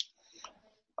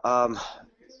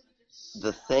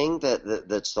 The thing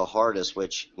that's the hardest,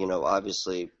 which,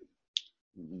 obviously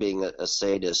being a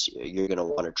sadist, you're going to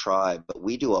want to try, but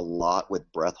we do a lot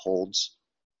with breath holds.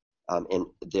 And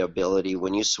the ability,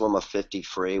 when you swim a 50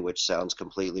 free, which sounds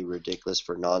completely ridiculous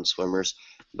for non-swimmers,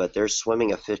 but they're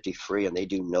swimming a 50 free and they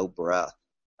do no breath.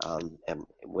 And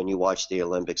when you watch the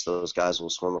Olympics, those guys will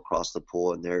swim across the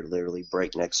pool and they're literally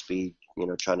breakneck speed,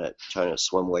 trying to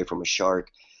swim away from a shark,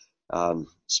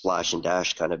 splash and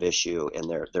dash kind of issue, and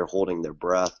they're holding their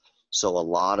breath. So a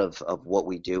lot of what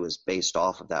we do is based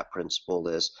off of that principle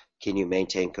is, can you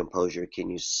maintain composure? Can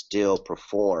you still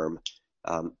perform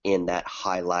in that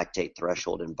high lactate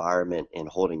threshold environment and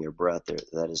holding your breath?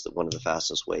 That is one of the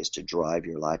fastest ways to drive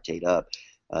your lactate up.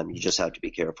 You just have to be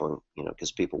careful,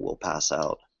 because people will pass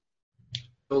out.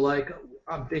 So, like,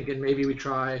 I'm thinking maybe we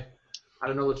try, I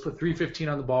don't know, let's put 315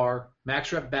 on the bar,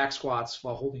 max rep back squats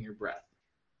while holding your breath.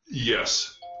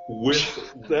 Yes.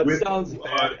 Sounds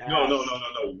bad. No.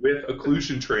 With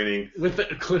occlusion training. With the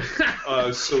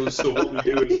So what we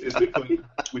do is we put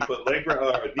knee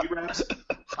wraps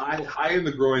high in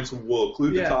the groins. We'll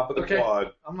occlude the top of the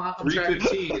quad. I'm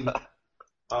 315.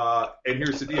 And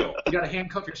here's the deal. You got to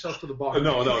handcuff yourself to the bar.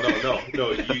 No.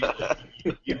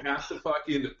 You have to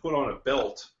fucking put on a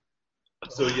belt.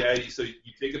 So you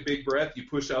take a big breath, you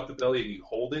push out the belly, and you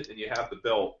hold it, and you have the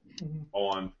belt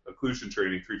on occlusion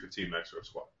training 315 max rep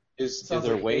squat. Is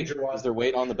there weight? Is there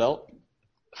weight on the belt?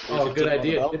 Oh, good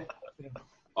idea. No.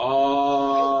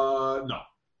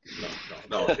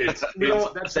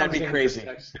 That'd be crazy.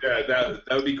 Yeah, that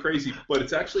would be crazy. But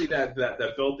it's actually that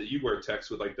belt that you wear,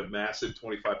 Tex, with like the massive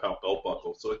 25-pound belt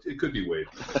buckle. So it could be weight.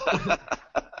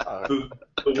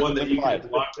 The one that you can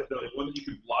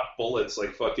block bullets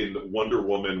like fucking Wonder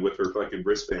Woman with her fucking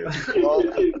wristbands. Well,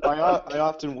 I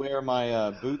often wear my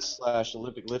boots /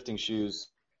 Olympic lifting shoes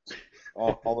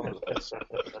all over the place.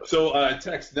 So,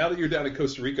 Tex, now that you're down in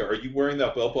Costa Rica, are you wearing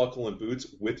that belt buckle and boots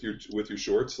with your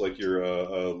shorts, like your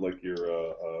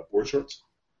board shorts?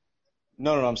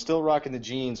 No, I'm still rocking the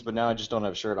jeans, but now I just don't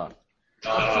have a shirt on.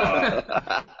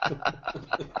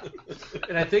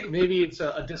 And I think maybe it's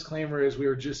a disclaimer is we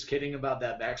were just kidding about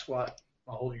that back squat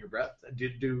while holding your breath.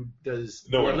 Does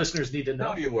our listeners need to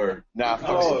know? No, you were. Nah,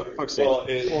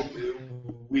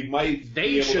 we might they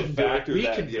be able shouldn't to factor do it. We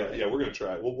that. can do it. Yeah, we're gonna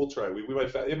try. We'll try.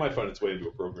 It might find its way into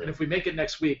a program. And if we make it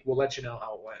next week, we'll let you know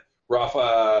how it went.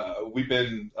 Rafa, we've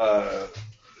been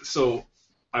so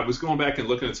I was going back and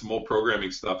looking at some old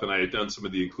programming stuff, and I had done some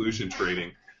of the inclusion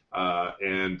training, and I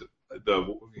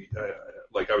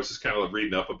was just kind of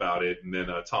reading up about it, and then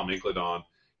Tom Incledon,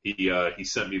 he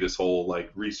sent me this whole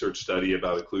like research study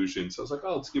about occlusion. So I was like,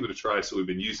 oh, let's give it a try. So we've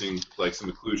been using like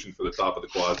some occlusion for the top of the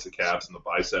quads, the calves, and the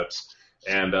biceps.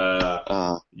 And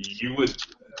the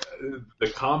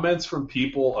comments from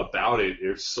people about it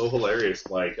are so hilarious.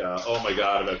 Like, oh my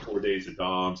God, I've had 4 days of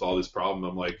DOMS, all this problem.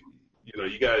 I'm like,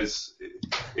 you guys,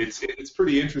 it's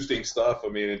pretty interesting stuff. I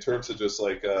mean, in terms of just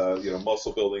like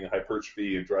muscle building,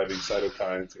 hypertrophy, and driving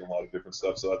cytokines and a lot of different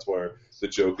stuff. So that's where the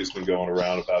joke has been going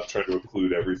around about trying to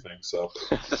include everything. So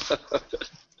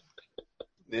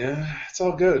yeah, it's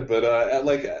all good. But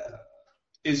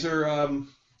is there and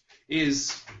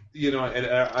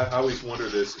I always wonder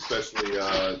this, especially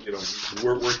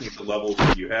we're working at the levels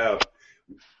that you have.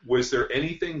 Was there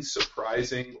anything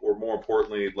surprising, or more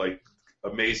importantly, like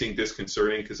amazing,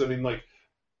 disconcerting? Because I mean, like,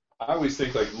 I always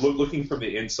think like looking from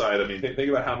the inside. I mean, think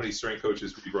about how many strength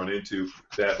coaches we run into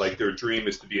that like their dream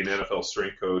is to be an NFL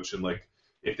strength coach, and like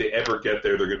if they ever get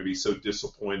there, they're going to be so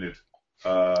disappointed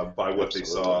by what they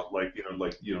saw. Like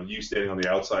you standing on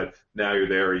the outside, now you're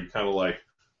there, you kind of like,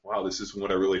 wow, this isn't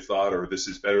what I really thought, or this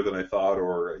is better than I thought,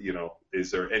 or is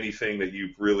there anything that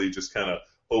you've really just kind of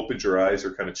opened your eyes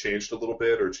or kind of changed a little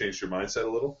bit, or changed your mindset a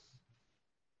little?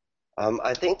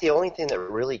 I think the only thing that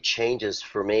really changes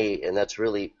for me, and that's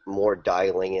really more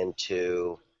dialing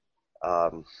into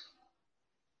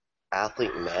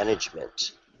athlete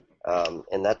management,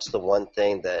 and that's the one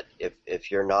thing that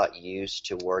if you're not used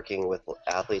to working with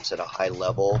athletes at a high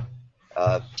level,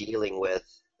 dealing with,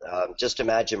 just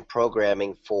imagine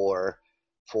programming for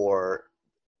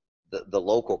the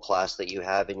local class that you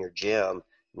have in your gym.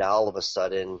 Now all of a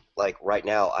sudden, like right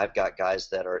now, I've got guys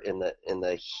that are in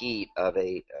the heat of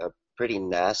a pretty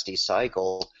nasty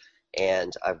cycle,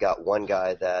 and I've got one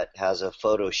guy that has a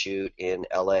photo shoot in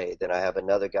LA. Then I have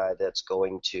another guy that's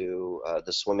going to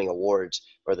the swimming awards,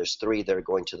 or there's 3 that are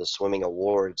going to the swimming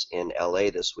awards in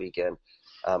LA this weekend.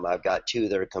 I've got 2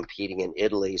 that are competing in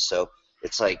Italy. So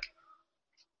it's like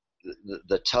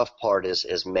the tough part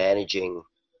is managing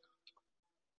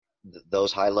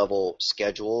those high level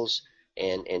schedules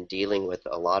and dealing with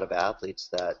a lot of athletes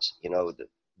that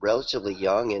relatively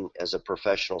young and as a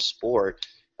professional sport,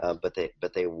 but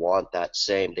they want that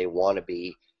same. They want to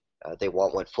be. They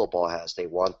want what football has. They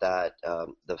want that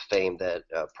the fame that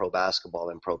pro basketball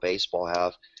and pro baseball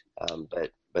have.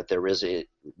 But there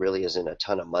really isn't a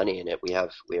ton of money in it.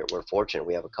 We're fortunate.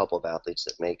 We have a couple of athletes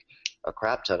that make a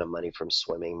crap ton of money from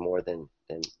swimming, more than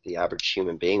the average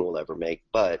human being will ever make.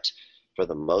 But for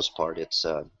the most part, it's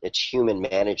human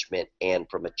management, and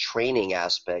from a training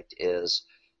aspect is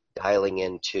dialing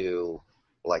into,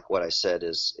 like what I said,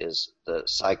 is the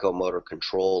psychomotor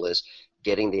control, is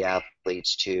getting the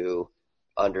athletes to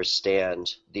understand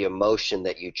the emotion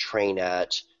that you train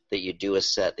at, that you do a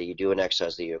set, that you do an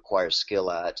exercise, that you acquire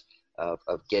skill at, of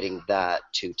getting that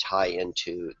to tie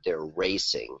into their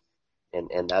racing.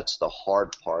 And that's the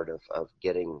hard part of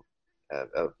getting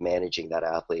of managing that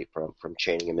athlete from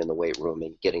training him in the weight room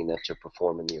and getting them to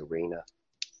perform in the arena.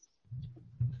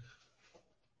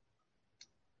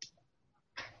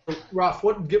 Ralph,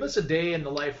 give us a day in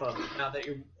the life of, now that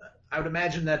I would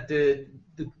imagine that the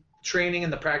training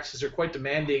and the practices are quite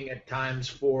demanding at times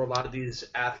for a lot of these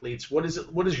athletes. What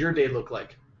does your day look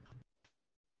like?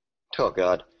 Oh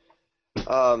God.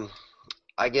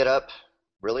 I get up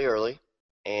really early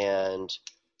and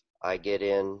I get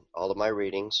in all of my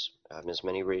readings, as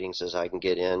many readings as I can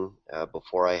get in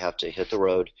before I have to hit the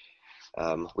road.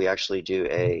 We actually do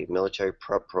a military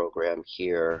prep program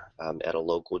here at a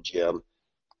local gym.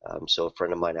 So a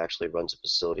friend of mine actually runs a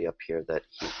facility up here that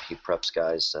he preps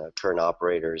guys, current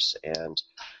operators and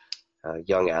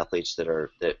young athletes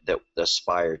that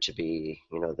aspire to be,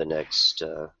 the next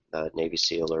Navy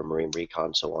SEAL or Marine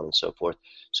Recon, so on and so forth.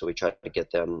 So we try to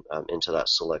get them into that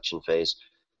selection phase.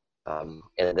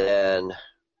 And then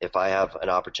if I have an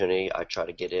opportunity, I try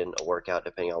to get in a workout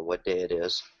depending on what day it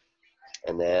is.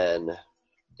 And then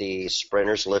the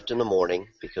sprinters lift in the morning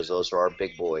because those are our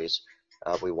big boys.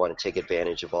 We want to take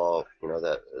advantage of all,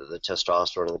 the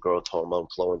testosterone and the growth hormone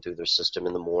flowing through their system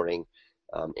in the morning.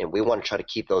 And we want to try to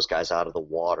keep those guys out of the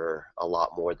water a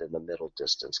lot more than the middle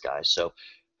distance guys. So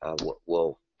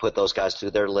we'll put those guys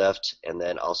through their lift, and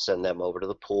then I'll send them over to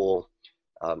the pool.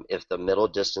 If the middle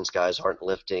distance guys aren't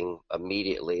lifting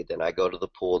immediately, then I go to the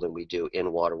pool, and we do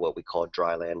in water what we call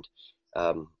dry land,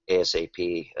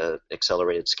 ASAP,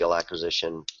 accelerated skill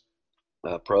acquisition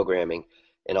programming.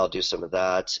 And I'll do some of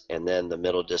that, and then the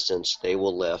middle distance, they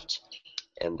will lift,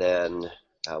 and then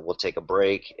we'll take a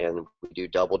break, and we do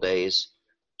double days.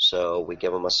 So we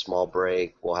give them a small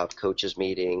break. We'll have coaches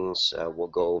meetings. We'll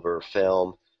go over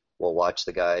film. We'll watch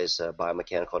the guys,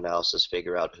 biomechanical analysis,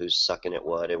 figure out who's sucking at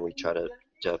what, and we try to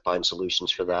find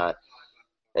solutions for that.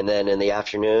 And then in the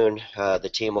afternoon,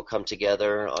 the team will come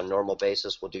together on normal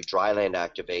basis. We'll do dry land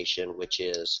activation, which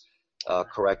is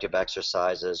corrective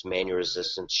exercises, manual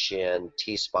resistance, shin,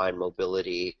 T-spine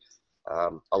mobility,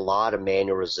 a lot of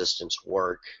manual resistance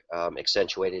work,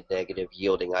 accentuated negative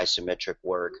yielding isometric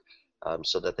work,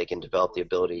 so that they can develop the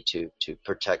ability to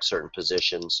protect certain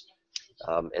positions.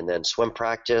 And then swim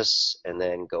practice, and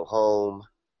then go home.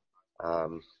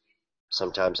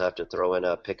 Sometimes I have to throw in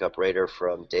a pickup raider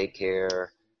from daycare,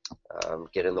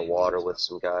 get in the water with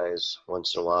some guys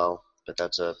once in a while. But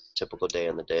that's a typical day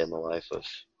in the life of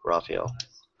Rafael.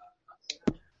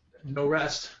 No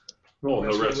rest. Well,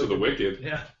 no rest for the wicked.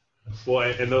 Yeah.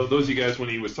 Well, and those of you guys, when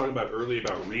he was talking about earlier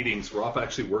about readings, Roth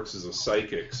actually works as a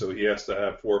psychic, so he has to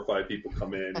have 4 or 5 people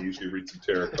come in. He usually reads some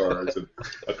tarot cards and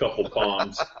a couple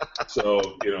palms.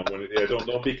 So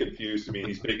don't be confused. I mean,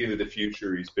 he's big into the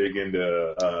future. He's big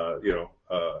into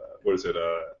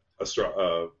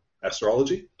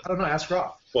astrology. I don't know. Ask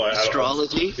Roth. Well,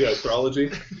 astrology. Yeah,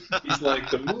 astrology. He's like,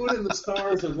 the moon and the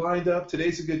stars are lined up.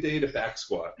 Today's a good day to back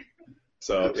squat.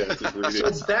 So yeah, it's his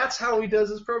reading. So that's how he does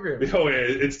his program. Oh yeah,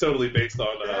 it's totally based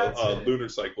on lunar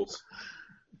cycles.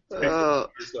 Lunar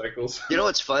cycles. You know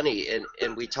what's funny,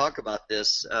 and we talk about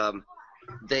this.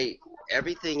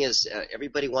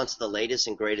 Everybody wants the latest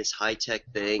and greatest high tech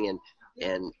thing,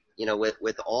 and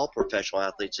with all professional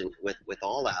athletes and with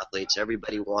all athletes,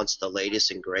 everybody wants the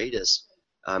latest and greatest.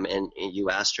 And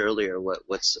you asked earlier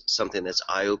what's something that's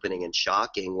eye opening and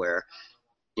shocking, where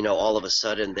all of a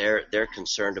sudden they're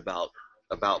concerned about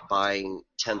buying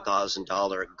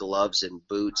 $10,000 gloves and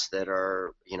boots that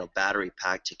are, battery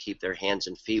packed to keep their hands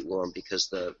and feet warm because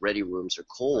the ready rooms are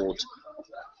cold,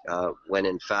 when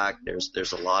in fact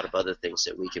there's a lot of other things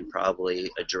that we can probably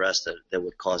address that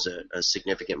would cause a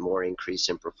significant more increase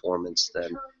in performance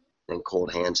than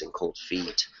cold hands and cold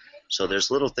feet. So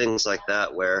there's little things like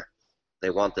that where they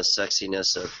want the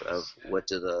sexiness of what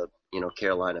do the,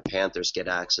 Carolina Panthers get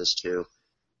access to,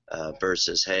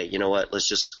 versus, hey, you know what, let's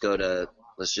just go to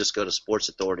Sports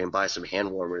Authority and buy some hand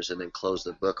warmers and then close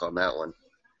the book on that one.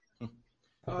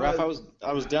 Ralph,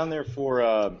 I was down there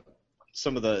for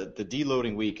some of the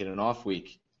deloading week and an off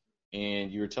week,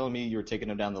 and you were telling me you were taking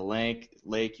them down the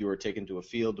lake, you were taken to a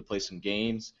field to play some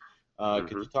games.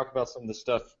 Could you talk about some of the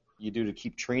stuff you do to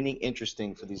keep training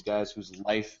interesting for these guys whose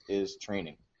life is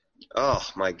training? Oh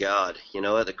my God! You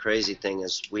know what? The crazy thing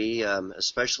is, we,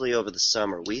 especially over the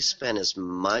summer, we spend as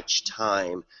much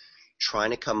time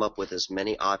trying to come up with as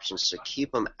many options to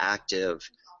keep them active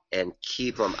and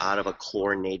keep them out of a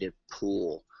chlorinated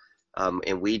pool.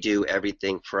 And we do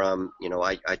everything from,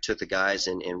 I took the guys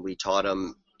and we taught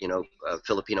them,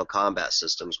 Filipino combat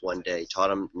systems one day, taught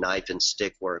them knife and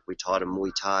stick work. We taught them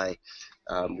Muay Thai.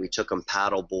 We took them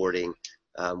paddle boarding.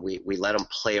 We let them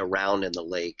play around in the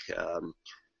lake.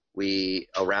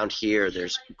 Around here,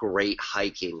 there's great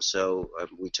hiking. So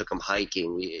we took them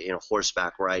hiking,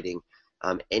 horseback riding,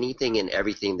 anything and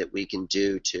everything that we can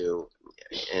do to,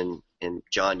 and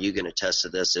John, you can attest to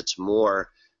this. It's more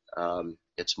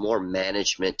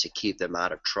management to keep them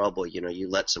out of trouble. You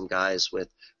let some guys with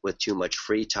too much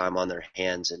free time on their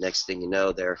hands, and next thing you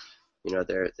know, they're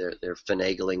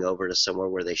finagling over to somewhere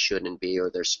where they shouldn't be, or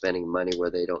they're spending money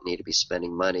where they don't need to be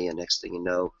spending money, and next thing you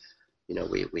know,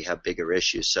 we have bigger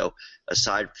issues. So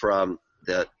aside from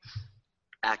the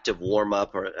active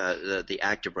warm-up or the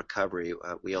active recovery,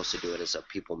 we also do it as a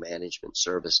people management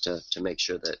service to make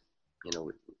sure that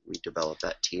we develop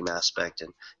that team aspect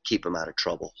and keep them out of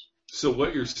trouble. So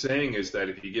what you're saying is that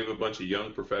if you give a bunch of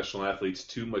young professional athletes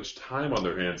too much time on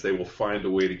their hands, they will find a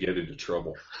way to get into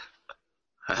trouble.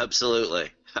 Absolutely.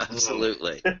 It's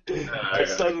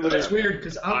weird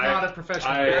because I'm not a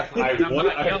professional athlete. I'm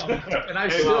not young, and I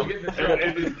still get into trouble.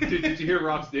 And did you hear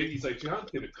Ross dig? He's like, John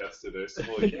can attest to this.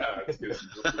 Well, yeah,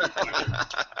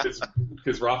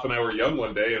 because Ross and I were young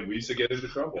one day, and we used to get into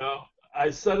trouble. No. I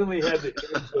suddenly had the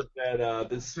image of that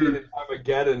the scene in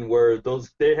Armageddon where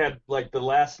they had like the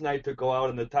last night to go out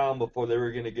in the town before they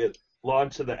were going to get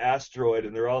launched to the asteroid,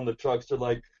 and they're all in the trucks. They're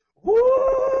like, woo!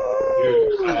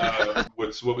 Dude,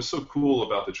 what was so cool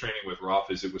about the training with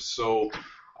Roth is it was so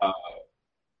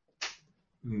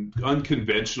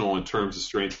unconventional in terms of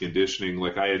strength conditioning.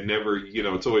 Like I had never,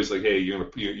 it's always like, hey, you're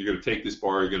gonna take this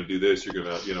bar, you're gonna do this, you're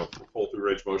gonna pull through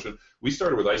range of motion. We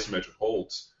started with isometric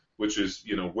holds, which is,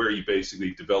 where you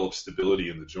basically develop stability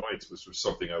in the joints, which was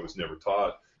something I was never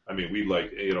taught. I mean, we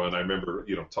and I remember,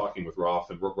 talking with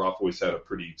Roth, and Roth always had a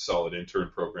pretty solid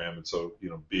intern program. And so,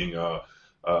 being,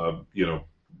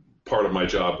 part of my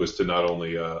job was to not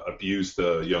only abuse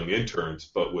the young interns,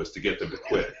 but was to get them to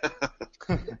quit.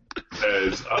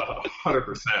 As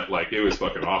 100%, like, it was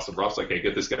fucking awesome. Roth's like, hey,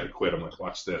 get this guy to quit. I'm like,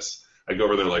 watch this. I go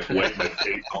over there, like, wet my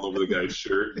face all over the guy's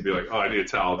shirt and be like, oh, I need a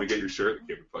towel. Let me get your shirt. I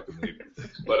can't fucking leave.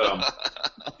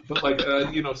 But like,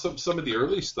 some of the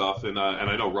early stuff, and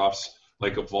I know Roth's,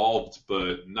 like, evolved,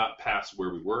 but not past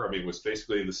where we were. I mean, it was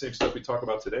basically the same stuff we talk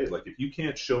about today. Like, if you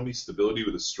can't show me stability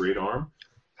with a straight arm,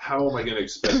 how am I going to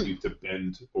expect you to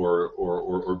bend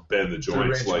or bend the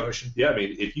joints? Like, motion. Yeah, I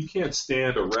mean, if you can't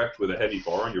stand erect with a heavy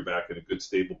bar on your back in a good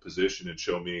stable position and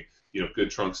show me, good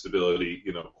trunk stability,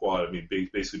 quad, I mean,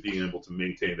 basically being able to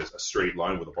maintain a straight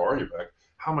line with a bar on your back,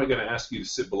 how am I going to ask you to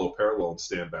sit below parallel and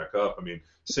stand back up? I mean,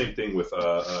 same thing with,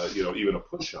 even a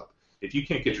push-up. If you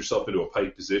can't get yourself into a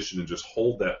pike position and just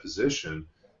hold that position,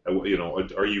 are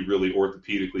you really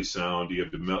orthopedically sound? Do you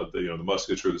have the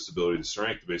musculature, the stability, the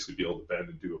strength to basically be able to bend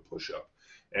and do a push-up?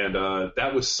 And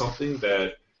that was something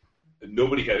that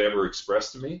nobody had ever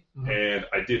expressed to me, and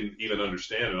I didn't even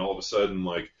understand. And all of a sudden,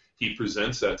 like, he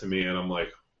presents that to me, and I'm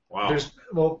like, wow.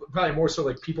 Probably more so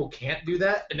like people can't do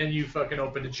that, and then you fucking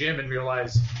open a gym and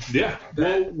realize, yeah,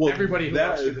 everybody who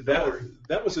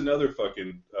that was another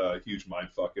fucking huge mind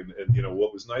fuck. And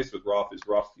what was nice with Roth is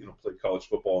Roth, played college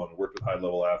football and worked with high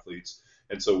level athletes,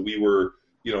 and so we were,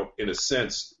 in a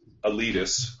sense,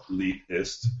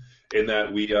 elitist, in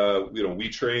that we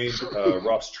trained.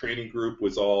 Roth's training group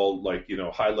was all like,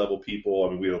 high level people. I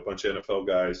mean, we had a bunch of NFL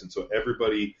guys, and so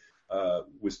everybody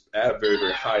was at a very,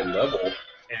 very high level.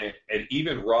 And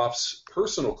even Roth's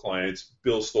personal clients,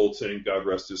 Bill Stoltzen, God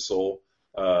rest his soul,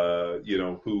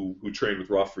 who trained with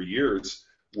Roth for years,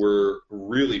 were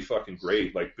really fucking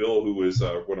great. Like Bill, who was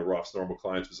one of Roth's normal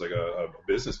clients, was like a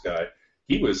business guy.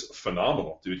 He was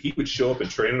phenomenal, dude. He would show up and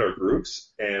train in our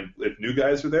groups, and if new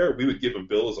guys were there, we would give him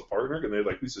Bill as a partner, and they're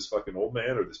like, who's this fucking old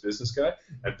man or this business guy?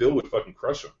 And Bill would fucking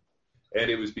crush him. And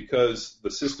it was because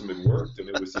the system had worked, and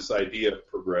it was this idea of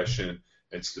progression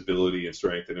and stability and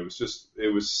strength, and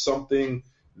it was something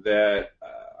that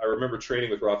I remember training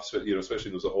with Roth, especially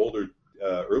in those older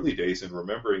early days, and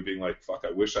remembering being like, fuck,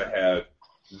 I wish I had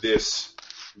this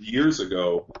years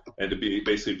ago, and to be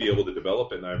able to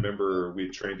develop it. And I remember we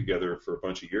had trained together for a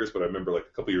bunch of years, but I remember like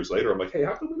a couple years later, I'm like, hey,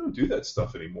 how come we don't do that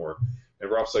stuff anymore?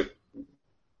 And Roth's like,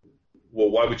 well,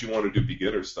 why would you want to do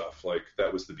beginner stuff? Like,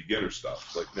 that was the beginner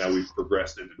stuff. Like, now we've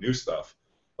progressed into new stuff.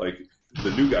 Like,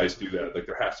 the new guys do that. Like,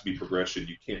 there has to be progression.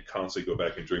 You can't constantly go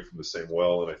back and drink from the same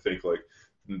well. And I think, like,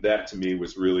 that to me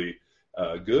was really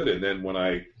good. And then when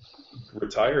I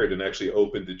retired and actually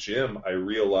opened the gym, I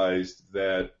realized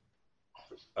that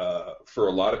for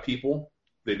a lot of people,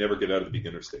 they never get out of the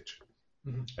beginner stage.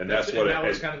 Mm-hmm. And that's that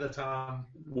was kind of the Tom.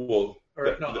 Well,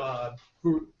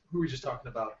 who were we just talking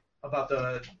about? About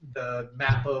the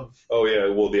map of. Oh yeah,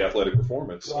 well the athletic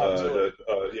performance, the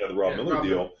Rob Miller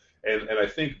deal, Miller. And I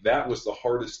think that was the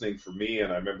hardest thing for me.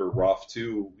 And I remember Roth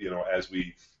too. As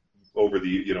we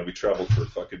we traveled for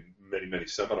fucking many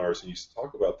seminars and used to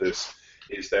talk about this.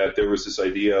 Is that there was this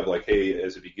idea of like, hey,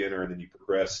 as a beginner, and then you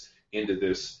progress into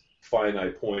this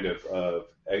finite point of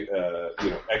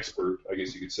expert, I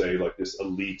guess you could say, like this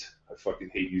elite. I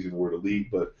fucking hate using the word elite,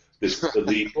 but this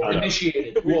elite kind of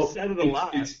initiated. We said it a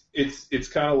lot. It's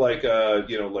kind of like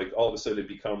like all of a sudden it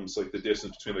becomes like the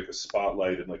distance between like a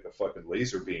spotlight and like a fucking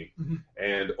laser beam. Mm-hmm.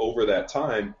 And over that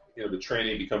time, the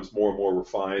training becomes more and more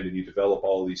refined, and you develop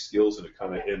all these skills, and it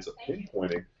kind of ends up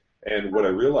pinpointing. And what I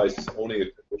realized is owning a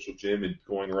commercial gym and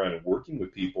going around and working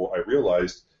with people, I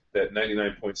realized that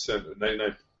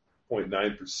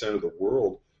 99.9% of the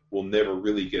world will never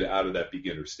really get out of that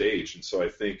beginner stage. And so I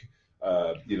think,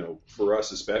 for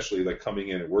us especially, like coming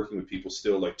in and working with people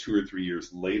still like 2 or 3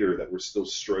 years later, that we're still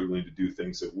struggling to do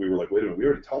things that we were like, wait a minute, we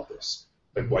already taught this.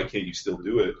 Like, why can't you still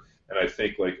do it? And I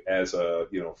think like as a,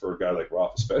 for a guy like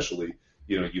Roth especially,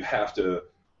 you have to,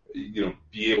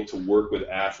 be able to work with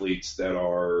athletes that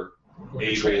are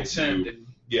able to,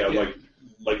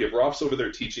 like if Roth's over there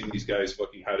teaching these guys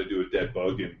fucking how to do a dead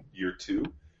bug in year 2,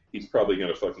 he's probably going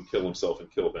to fucking kill himself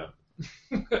and kill them.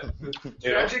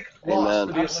 Tragic loss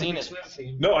for the I've seen it. swim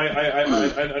team. No, I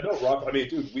know, Rob. I mean,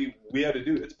 dude, we had to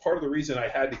do it. It's part of the reason I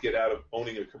had to get out of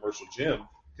owning a commercial gym,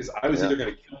 because I was either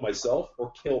going to kill myself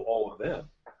or kill all of them.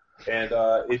 And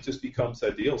it just becomes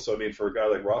that deal. So, I mean, for a guy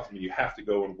like Roth, you have to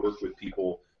go and work with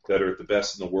people that are the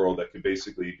best in the world, that can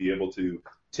basically be able to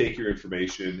take your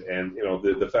information, and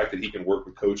the fact that he can work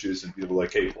with coaches and be able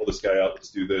like, hey, pull this guy out, let's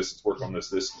do this, let's work on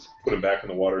this, put him back in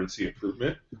the water and see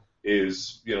improvement,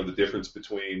 is the difference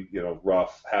between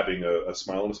Roth having a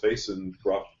smile on his face and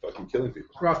Roth fucking killing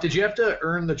people. Roth, did you have to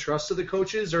earn the trust of the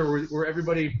coaches, or were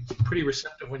everybody pretty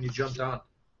receptive when you jumped on?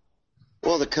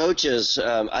 Well, the coaches,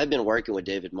 I've been working with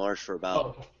David Marsh for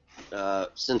about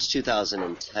since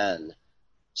 2010.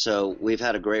 So we've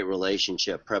had a great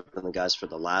relationship prepping the guys for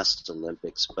the last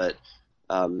Olympics, but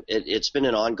it's been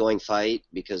an ongoing fight,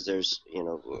 because there's,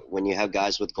 when you have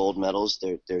guys with gold medals,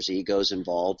 there's egos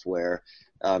involved where,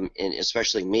 and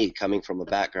especially me coming from a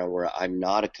background where I'm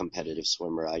not a competitive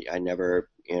swimmer. I never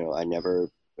put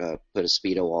a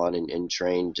Speedo on and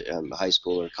trained high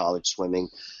school or college swimming.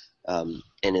 And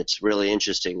it's really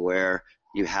interesting where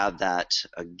you have that,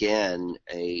 again,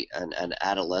 an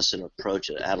adolescent approach,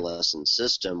 an adolescent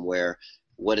system where,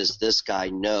 what does this guy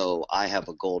know? I have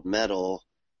a gold medal.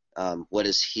 What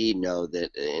does he know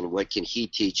and what can he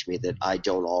teach me that I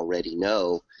don't already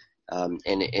know? And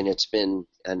it's been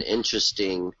an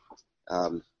interesting,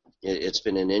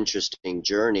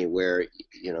 journey where,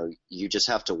 you just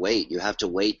have to wait. You have to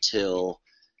wait till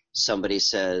somebody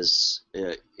says,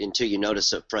 until you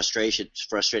notice a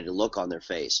frustrated look on their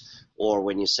face, or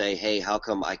when you say, hey, how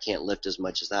come I can't lift as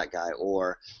much as that guy,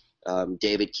 or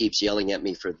David keeps yelling at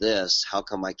me for this, how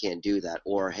come I can't do that,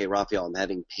 or hey, Raphael, I'm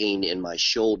having pain in my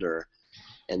shoulder,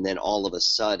 and then all of a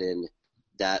sudden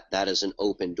that is an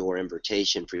open door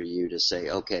invitation for you to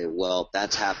say, okay, well,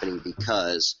 that's happening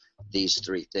because these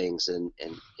 3 things, and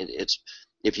it's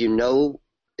if you know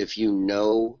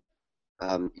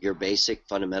your basic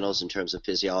fundamentals in terms of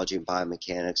physiology and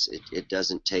biomechanics, it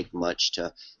doesn't take much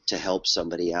to help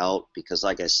somebody out, because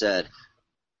like I said,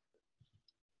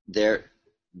 they're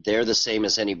the same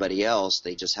as anybody else.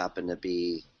 They just happen to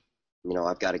be,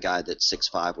 I've got a guy that's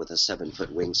 6'5" with a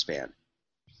 7-foot wingspan.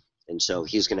 And so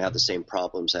he's going to have the same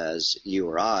problems as you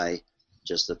or I,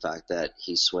 just the fact that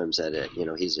he swims at it,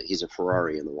 he's a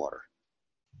Ferrari in the water.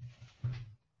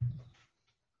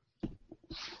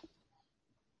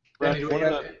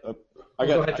 Raph,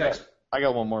 I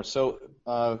got one more. So,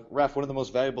 Raph, one of the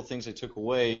most valuable things I took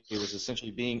away was essentially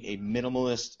being a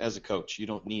minimalist as a coach. You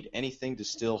don't need anything to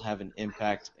still have an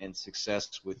impact and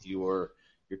success with your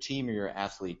team or your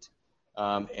athlete.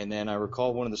 And then I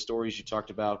recall one of the stories you talked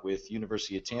about with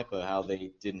University of Tampa, how they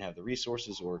didn't have the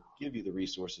resources or give you the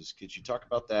resources. Could you talk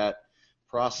about that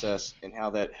process and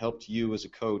how that helped you as a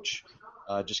coach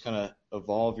just kind of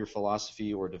evolve your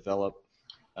philosophy or develop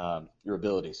your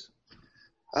abilities?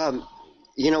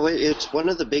 It's one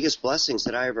of the biggest blessings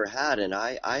that I ever had, and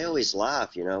I always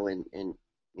laugh, and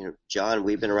John,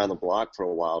 we've been around the block for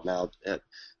a while now.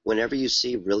 Whenever you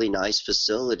see really nice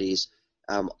facilities,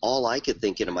 all I could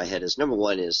think into my head is, number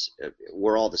one is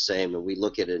we're all the same, and we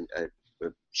look at a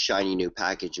shiny new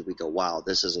package and we go, wow,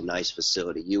 this is a nice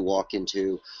facility. You walk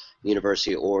into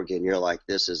University of Oregon, you're like,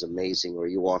 this is amazing. Or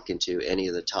you walk into any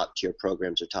of the top tier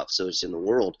programs or top facilities in the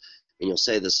world, and you'll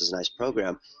say this is a nice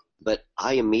program. But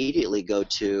I immediately go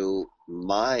to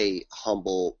my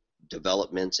humble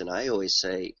developments, and I always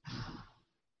say,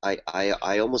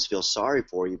 I almost feel sorry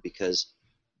for you because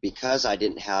I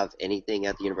didn't have anything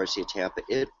at the University of Tampa.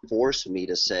 It forced me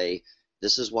to say,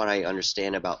 this is what I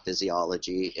understand about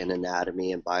physiology and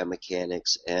anatomy and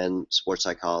biomechanics and sports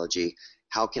psychology.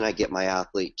 How can I get my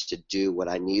athlete to do what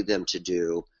I need them to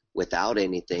do without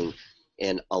anything?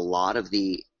 And a lot of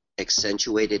the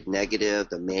accentuated negative,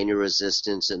 the manual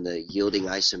resistance, and the yielding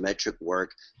isometric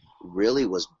work really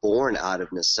was born out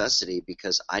of necessity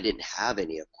because I didn't have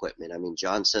any equipment. I mean,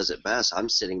 John says it best. I'm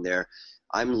sitting there,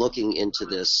 I'm looking into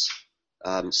this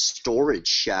storage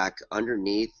shack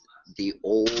underneath the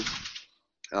old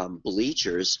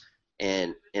bleachers,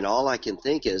 and all I can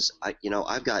think is,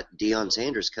 I've got Deion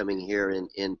Sanders coming here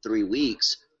in 3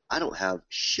 weeks. I don't have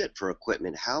shit for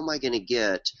equipment. How am I going to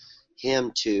get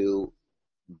him to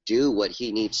do what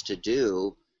he needs to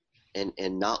do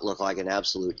and not look like an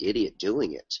absolute idiot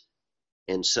doing it?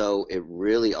 And so it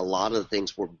really, a lot of the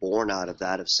things were born out of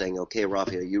that, of saying, okay,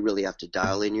 Rafael, you really have to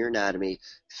dial in your anatomy,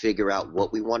 figure out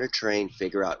what we want to train,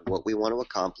 figure out what we want to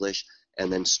accomplish,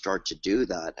 and then start to do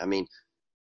that. I mean,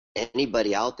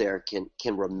 anybody out there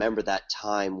can remember that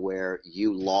time where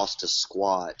you lost a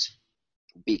squat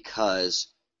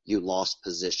because you lost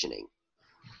positioning.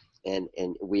 And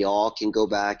we all can go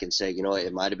back and say,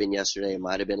 it might have been yesterday, it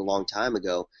might have been a long time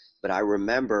ago, but I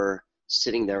remember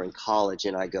sitting there in college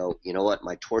and I go, you know what,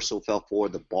 my torso fell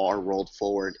forward, the bar rolled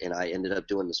forward, and I ended up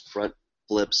doing this front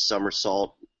flip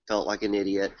somersault, felt like an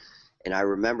idiot. And I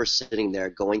remember sitting there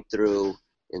going through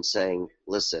and saying,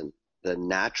 listen, the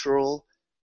natural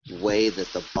way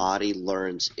that the body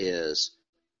learns is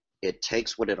it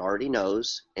takes what it already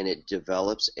knows and it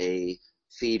develops a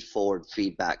feed-forward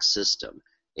feedback system.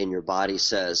 And your body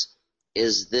says,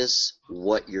 is this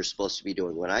what you're supposed to be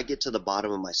doing? When I get to the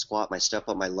bottom of my squat, my step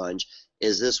up, my lunge,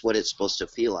 is this what it's supposed to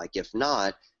feel like? If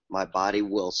not, my body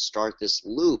will start this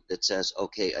loop that says,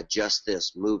 okay, adjust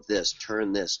this, move this,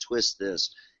 turn this, twist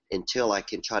this, until I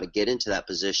can try to get into that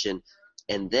position.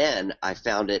 And then I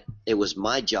found it was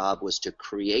my job was to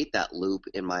create that loop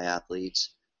in my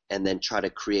athletes and then try to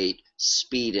create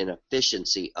speed and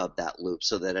efficiency of that loop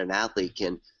so that an athlete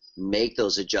can make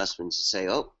those adjustments and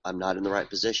say, oh, I'm not in the right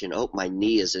position. Oh, my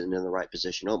knee isn't in the right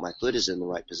position. Oh, my foot is in the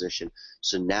right position.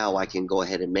 So now I can go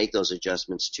ahead and make those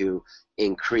adjustments to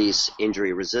increase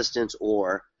injury resistance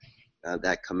or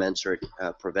that commensurate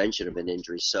prevention of an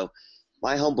injury. So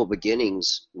my humble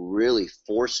beginnings really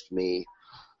forced me,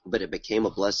 but it became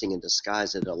a blessing in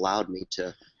disguise. It allowed me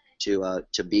to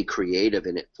be creative,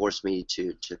 and it forced me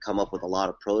to come up with a lot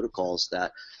of protocols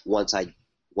that once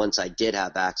I did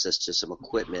have access to some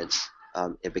equipment,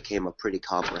 it became a pretty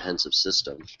comprehensive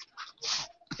system.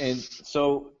 And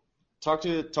so talk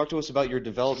to us about your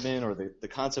development or the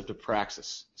concept of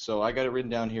praxis. So I got it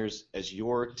written down here as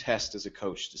your test as a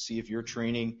coach to see if your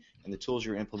training and the tools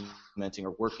you're implementing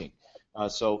are working.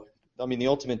 The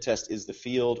ultimate test is the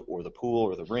field or the pool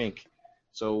or the rink.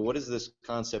 So what is this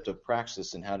concept of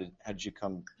praxis, and how did you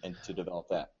come to develop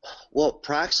that? Well,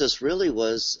 praxis really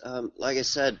was, like I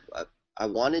said, I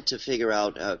wanted to figure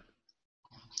out,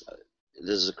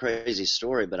 this is a crazy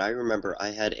story, but I remember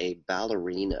I had a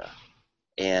ballerina,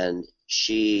 and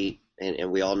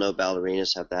and we all know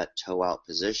ballerinas have that toe out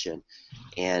position,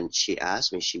 and she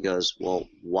asked me, she goes, well,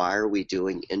 why are we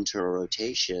doing internal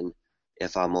rotation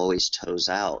if I'm always toes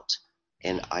out?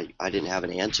 And I didn't have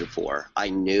an answer for her. I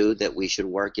knew that we should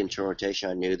work internal rotation.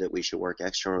 I knew that we should work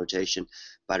external rotation,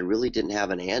 but I really didn't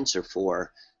have an answer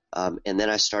for her. And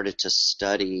then I started to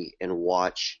study and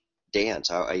watch dance.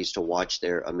 I used to watch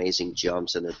their amazing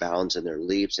jumps and their bounds and their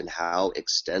leaps and how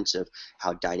extensive,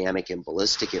 how dynamic and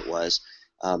ballistic it was.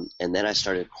 And then I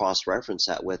started to cross-reference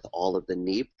that with all of the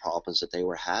knee problems that they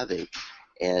were having.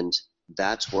 And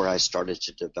that's where I started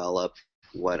to develop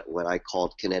what I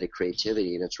called kinetic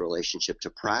creativity and its relationship to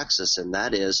praxis, and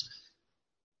that is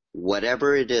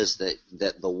whatever it is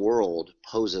that the world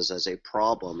poses as a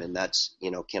problem, and that's,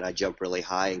 can I jump really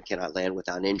high and can I land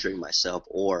without injuring myself,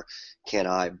 or can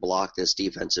I block this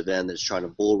defensive end that's trying to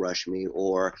bull rush me,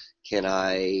 or can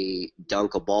I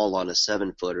dunk a ball on a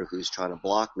 7-footer who's trying to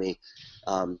block me?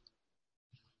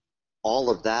 All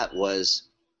of that was,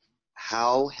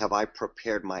 how have I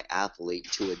prepared my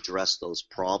athlete to address those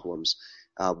problems?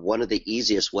 One of the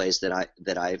easiest ways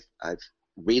that I've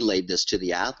relayed this to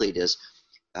the athlete is,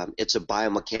 it's a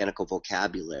biomechanical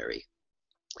vocabulary.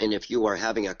 And if you are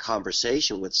having a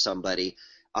conversation with somebody,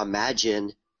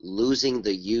 imagine losing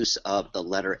the use of the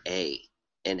letter A.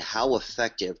 And how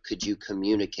effective could you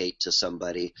communicate to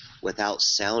somebody without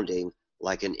sounding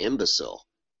like an imbecile?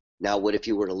 Now, what if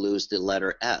you were to lose the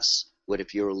letter S? What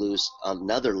if you were to lose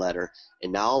another letter?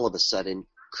 And now all of a sudden,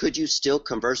 could you still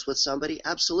converse with somebody?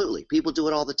 Absolutely. People do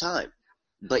it all the time.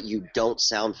 But you don't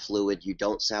sound fluid. You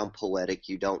don't sound poetic.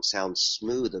 You don't sound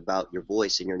smooth about your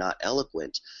voice, and you're not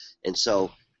eloquent. And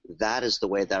so that is the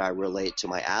way that I relate to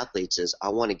my athletes is I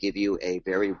want to give you a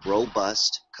very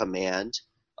robust command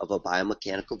of a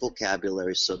biomechanical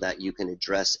vocabulary so that you can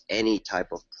address any type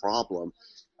of problem.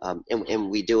 And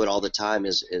we do it all the time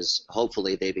is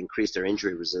hopefully they've increased their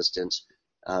injury resistance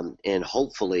and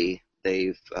hopefully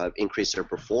they've increased their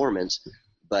performance.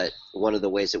 But one of the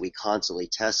ways that we constantly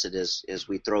test it is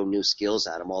we throw new skills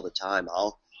at them all the time.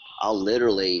 I'll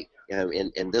literally,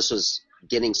 and this was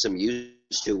getting some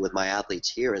used to with my athletes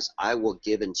here, is I will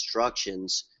give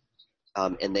instructions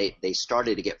and they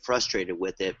started to get frustrated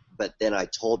with it, but then I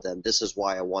told them, this is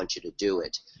why I want you to do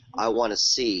it. I want to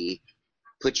see,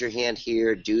 put your hand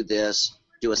here, do this,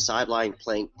 do a sideline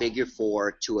plank, figure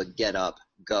 4 to a get up,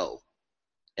 go.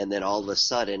 And then all of a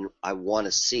sudden, I want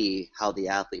to see how the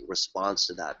athlete responds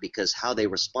to that, because how they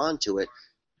respond to it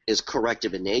is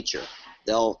corrective in nature.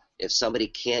 If somebody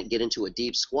can't get into a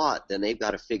deep squat, then they've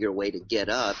got to figure a way to get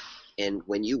up. And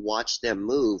when you watch them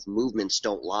move, movements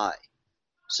don't lie.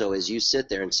 So as you sit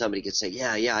there and somebody could say,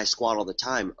 yeah, I squat all the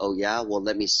time. Oh, yeah? Well,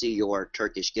 let me see your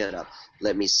Turkish get up.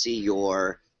 Let me see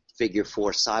your figure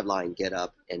 4 sideline get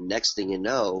up. And next thing you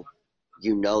know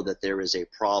that there is a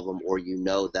problem, or you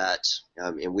know that,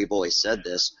 and we've always said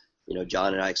this,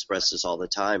 John and I express this all the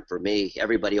time. For me,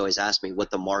 everybody always asks me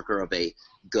what the marker of a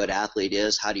good athlete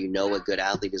is. How do you know a good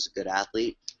athlete is a good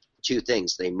athlete? 2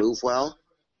 things. They move well.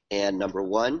 And number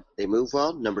 1, they move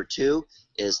well. Number 2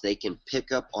 is they can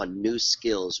pick up on new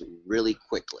skills really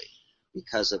quickly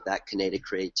because of that kinetic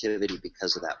creativity,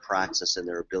 because of that practice and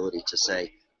their ability to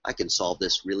say, I can solve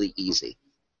this really easy.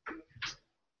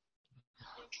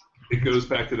 It goes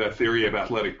back to that theory of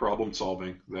athletic problem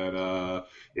solving, that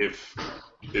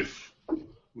if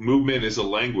movement is a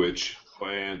language,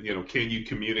 and can you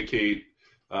communicate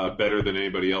better than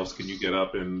anybody else? Can you get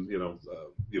up and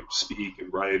speak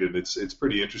and write? And it's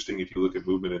pretty interesting if you look at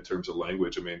movement in terms of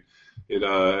language. I mean,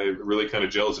 it really kind of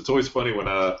gels. It's always funny when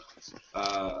I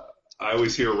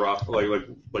always hear Rob,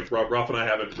 like Rob and I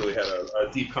haven't really had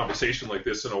a deep conversation like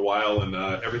this in a while, and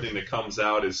everything that comes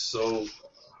out is so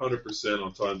 100%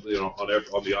 on time,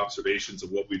 on the observations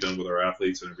of what we've done with our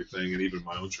athletes and everything, and even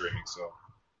my own training. So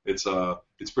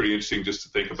it's pretty interesting just to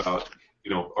think about.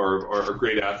 Our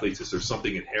great athletes, is there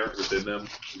something inherent within them?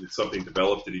 It's something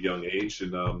developed at a young age,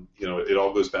 and it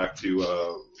all goes back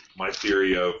to my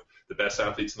theory of the best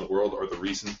athletes in the world are the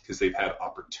reason because they've had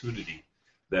opportunity.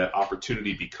 That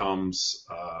opportunity becomes,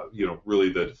 really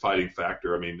the defining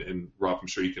factor. I mean, and Rob, I'm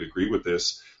sure you could agree with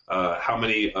this. How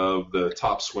many of the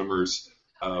top swimmers,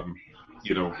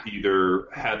 either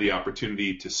had the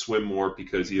opportunity to swim more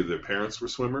because either their parents were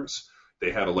swimmers,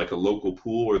 they had a local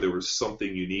pool, or there was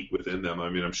something unique within them. I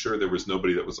mean, I'm sure there was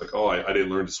nobody that was like, oh, I didn't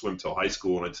learn to swim till high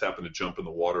school, and I just happened to jump in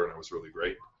the water, and I was really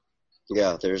great.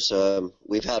 Yeah, there's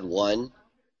we've had one,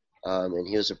 and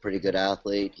he was a pretty good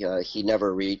athlete. He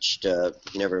never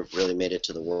never really made it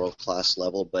to the world-class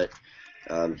level, but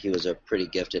he was a pretty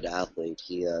gifted athlete.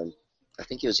 I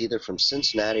think he was either from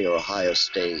Cincinnati or Ohio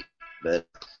State, but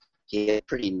he had a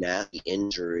pretty nasty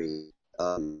injury.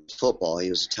 Football,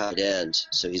 he was a tight end,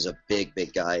 so he's a big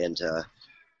guy, and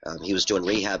he was doing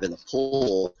rehab in the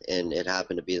pool, and it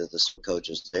happened to be that the coach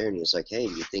was there, and he was like, hey,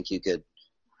 you think you could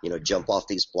jump off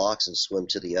these blocks and swim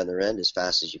to the other end as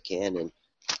fast as you can? And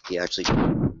he actually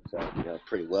did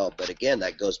pretty well. But again,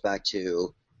 that goes back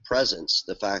to presence.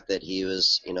 The fact that he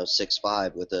was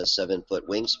 6'5" with a 7-foot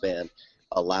wingspan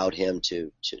allowed him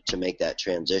to make that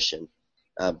transition.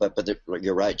 But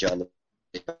you're right, John.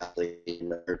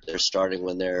 They're starting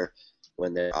when they're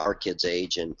our kids'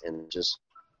 age, and just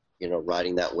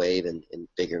riding that wave and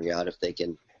figuring out if they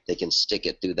can stick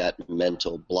it through that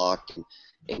mental block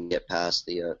and get past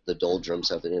the doldrums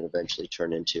of it and eventually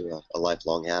turn into a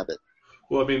lifelong habit.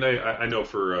 Well, I mean, I know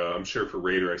I'm sure for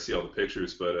Raider, I see all the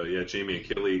pictures, but Jamie and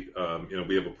Kelly,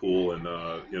 we have a pool, and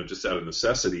just out of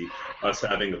necessity, us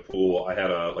having a pool, I had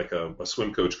a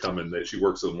swim coach come in that she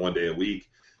works with them 1 day a week.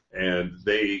 And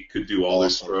they could do all their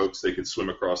strokes. They could swim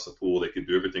across the pool. They could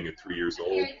do everything at 3 years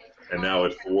old. And now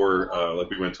at 4,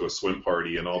 we went to a swim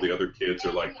party, and all the other kids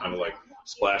are kind of like,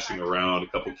 splashing around. A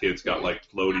couple kids got like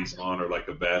floaties on or like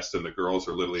a vest, and the girls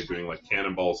are literally doing like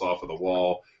cannonballs off of the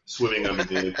wall, swimming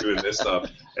underneath, doing this stuff.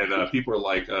 And people are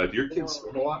like, do your kids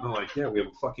swim a lot? And I'm like, yeah, we have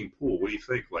a fucking pool. What do you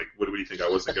think? Like, what do you think? I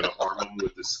wasn't going to harm them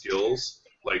with the skills?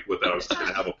 Like, that I was going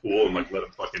to have a pool and like let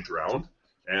them fucking drown?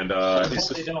 And it's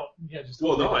just, they don't. Yeah, just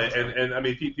well, no, and I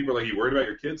mean, people are like, you worried about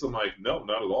your kids? I'm like, no,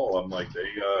 not at all. I'm like, they,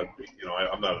 you know,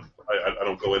 I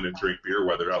don't go in and drink beer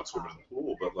while they're out swimming in the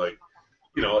pool, but like,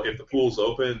 you know, if the pool's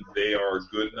open, they are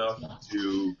good enough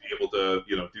to be able to,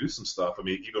 you know, do some stuff. I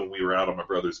mean, even when we were out on my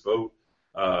brother's boat,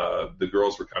 the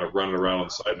girls were kind of running around on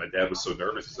the side. My dad was so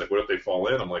nervous. He's like, what if they fall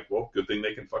in? I'm like, well, good thing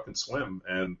they can fucking swim,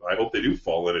 and I hope they do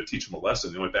fall in and teach them a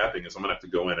lesson. The only bad thing is I'm going to have to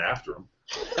go in after them.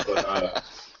 But,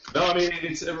 no, I mean,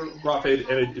 it's rough, and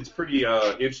it's pretty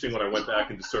interesting when I went back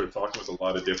and just started talking with a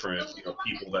lot of different, you know,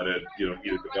 people that had, you know,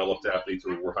 either developed athletes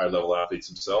or were high-level athletes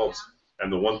themselves.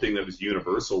 And the one thing that was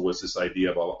universal was this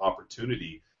idea of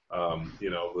opportunity. You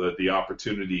know, the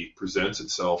opportunity presents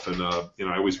itself, and you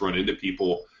know, I always run into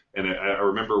people, and I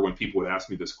remember when people would ask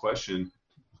me this question,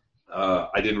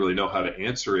 I didn't really know how to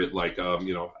answer it. Like,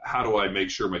 you know, how do I make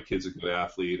sure my kid's a good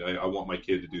athlete? I want my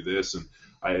kid to do this, and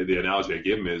the analogy I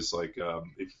give them is like,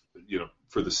 if you know,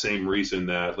 for the same reason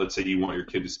that, let's say you want your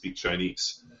kid to speak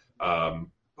Chinese,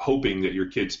 hoping that your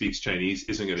kid speaks Chinese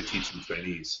isn't going to teach them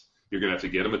Chinese. You're going to have to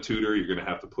get them a tutor. You're going to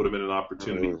have to put them in an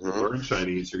opportunity to learn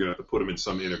Chinese. You're going to have to put them in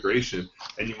some integration,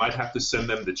 and you might have to send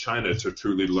them to China to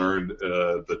truly learn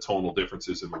the tonal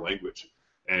differences in the language.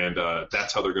 And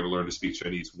that's how they're going to learn to speak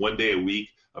Chinese. 1 day a week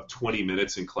of 20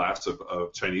 minutes in class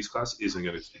of Chinese class isn't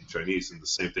going to speak Chinese. And the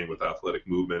same thing with athletic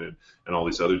movement and all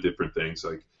these other different things.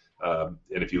 Like, and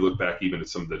if you look back even at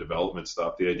some of the development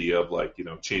stuff, the idea of like, you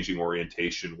know, changing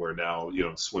orientation where now, you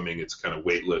know, swimming, it's kind of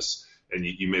weightless. And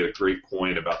you made a great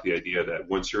point about the idea that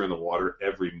once you're in the water,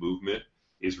 every movement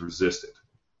is resisted.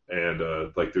 And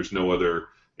like there's no other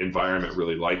environment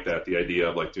really like that. The idea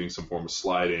of like doing some form of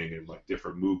sliding and like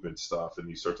different movement stuff, and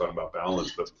you start talking about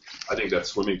balance. But I think that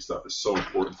swimming stuff is so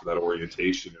important for that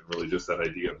orientation and really just that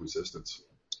idea of resistance.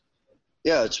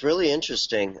 Yeah, it's really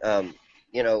interesting.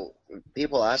 You know,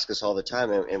 people ask us all the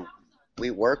time, and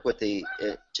we work with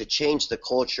to change the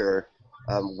culture.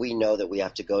 We know that we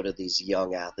have to go to these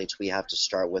young athletes. We have to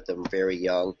start with them very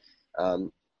young.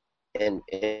 And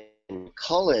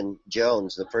Cullen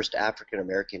Jones, the first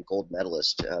African-American gold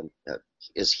medalist,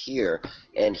 is here.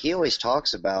 And he always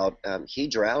talks about he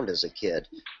drowned as a kid.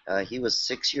 He was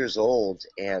 6 years old,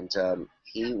 and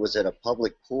he was at a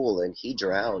public pool, and he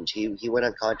drowned. He went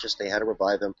unconscious. They had to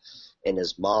revive him, and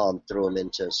his mom threw him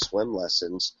into swim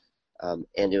lessons.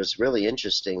 And it was really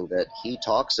interesting that he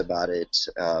talks about it,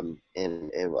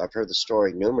 and I've heard the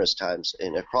story numerous times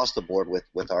and across the board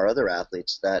with our other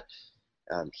athletes that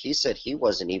he said he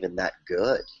wasn't even that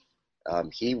good.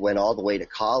 He went all the way to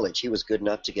college. He was good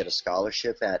enough to get a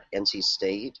scholarship at NC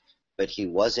State, but he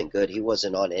wasn't good. He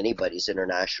wasn't on anybody's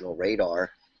international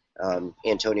radar.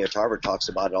 Antonio Tarver talks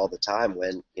about it all the time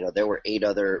when, you know, there were 8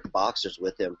 other boxers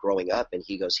with him growing up, and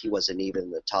he goes, he wasn't even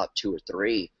in the top 2 or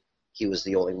 3. He was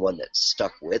the only one that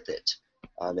stuck with it.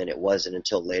 And it wasn't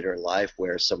until later in life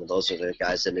where some of those other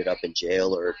guys ended up in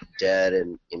jail or dead.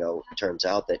 And, you know, it turns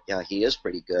out that, yeah, he is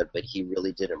pretty good, but he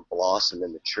really didn't blossom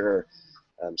and mature.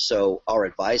 So our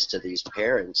advice to these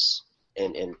parents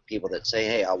and people that say,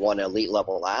 hey, I want an elite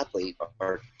level athlete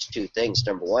are 2 things.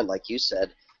 Number one, like you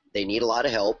said, they need a lot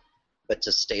of help, but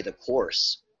to stay the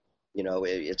course. You know,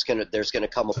 there's going to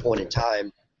come a point in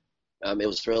time. It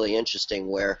was really interesting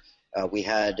where we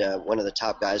had one of the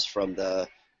top guys from the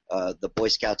Boy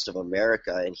Scouts of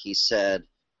America, and he said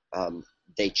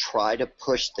they try to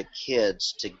push the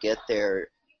kids to get their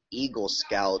Eagle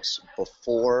Scouts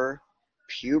before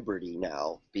puberty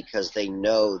now because they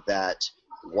know that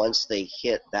once they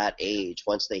hit that age,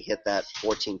 once they hit that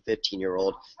 14,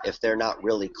 15-year-old, if they're not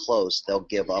really close, they'll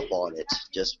give up on it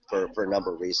just for a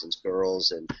number of reasons,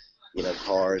 girls and, you know,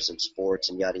 cars and sports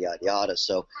and yada, yada, yada.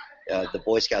 So the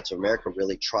Boy Scouts of America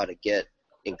really try to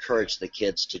encourage the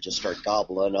kids to just start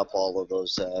gobbling up all of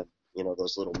those, you know,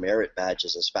 those little merit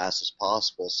badges as fast as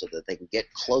possible so that they can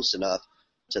get close enough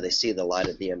so they see the light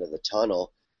at the end of the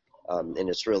tunnel. And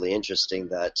it's really interesting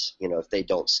that, you know, if they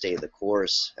don't stay the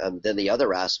course, then the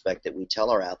other aspect that we tell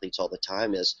our athletes all the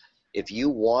time is if you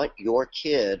want your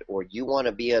kid or you want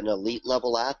to be an elite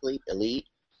level athlete,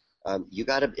 you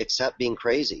got to accept being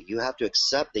crazy. You have to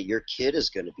accept that your kid is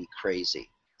going to be crazy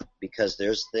because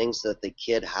there's things that the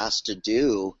kid has to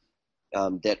do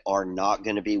that are not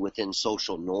going to be within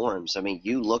social norms. I mean,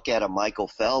 you look at a Michael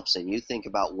Phelps and you think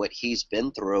about what he's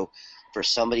been through for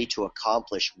somebody to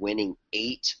accomplish winning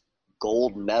 8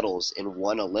 gold medals in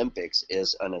one Olympics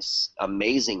is an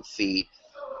amazing feat,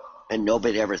 and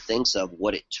nobody ever thinks of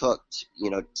what it took,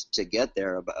 to get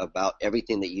there, about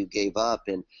everything that you gave up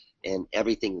and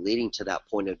everything leading to that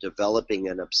point of developing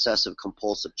an obsessive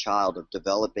compulsive child, of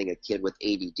developing a kid with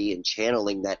ADD and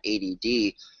channeling that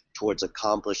ADD towards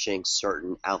accomplishing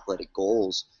certain athletic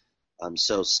goals.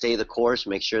 So stay the course.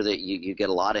 Make sure that you get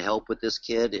a lot of help with this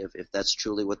kid if that's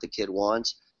truly what the kid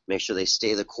wants. Make sure they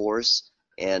stay the course,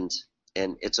 and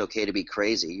it's okay to be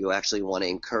crazy. You actually want to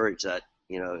encourage that,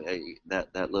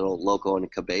 that little loco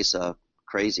and cabeza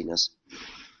craziness.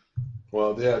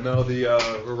 Well, yeah, no,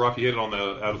 Rafi hit it on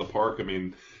out of the park. I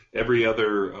mean, every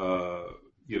other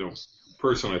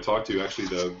person I talked to, actually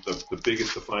the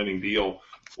biggest defining deal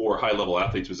for high level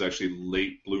athletes was actually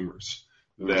late bloomers.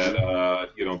 That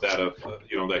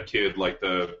that kid like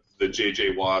the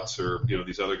JJ Watts or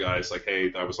these other guys, like,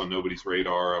 hey, I was on nobody's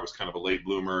radar. I was kind of a late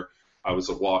bloomer. I was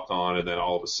a walk on, and then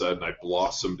all of a sudden I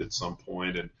blossomed at some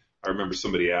point. And I remember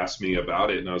somebody asked me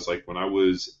about it, and I was like, when I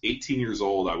was 18 years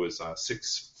old, I was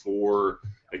 6'4",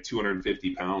 like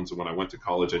 250 pounds. And when I went to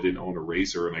college, I didn't own a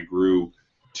razor, and I grew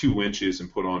 2 inches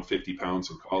and put on 50 pounds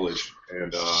in college.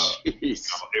 And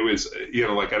it was,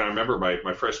 and I remember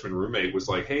my freshman roommate was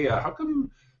like, hey, how come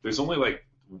there's only like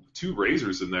 2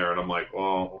 razors in there? And I'm like,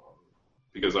 well,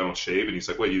 because I don't shave. And he's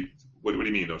like, wait, what do you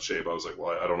mean you don't shave? I was like,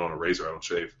 well, I don't own a razor. I don't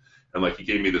shave. And like he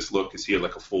gave me this look because he had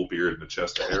like a full beard and a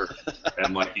chest of hair,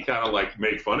 and like he kind of like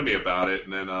made fun of me about it.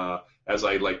 And then as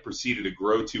I like proceeded to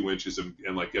grow 2 inches and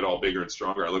like get all bigger and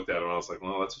stronger, I looked at him and I was like,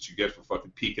 well, that's what you get for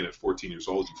fucking peaking at 14 years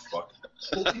old, you fuck.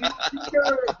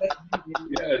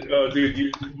 Yeah, oh,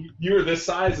 dude, you were this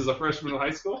size as a freshman in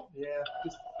high school? Yeah,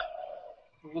 just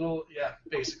a little, yeah,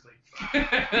 basically.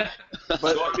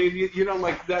 But so, I mean,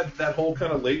 like that whole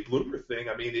kind of late bloomer thing.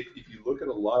 I mean, if you look at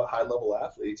a lot of high level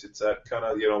athletes, it's that kind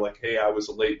of like, hey, I was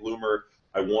a late bloomer.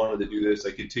 I wanted to do this.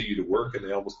 I continue to work, and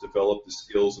they almost develop the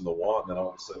skills and the want, and then all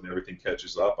of a sudden everything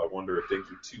catches up. I wonder if things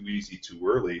are too easy too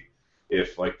early,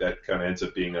 if like that kind of ends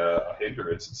up being a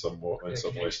hindrance in some way.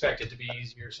 You expect it to be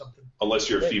easy or something. Unless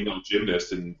you're a female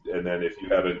gymnast, and then if you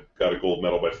haven't got a gold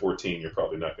medal by 14, you're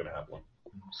probably not going to have one.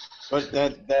 But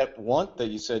that want that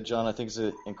you said, John, I think is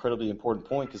an incredibly important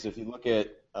point, because if you look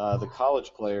at the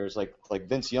college players, like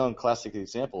Vince Young, classic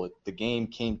example, the game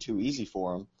came too easy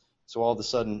for him, so all of a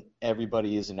sudden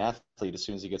everybody is an athlete as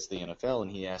soon as he gets to the NFL,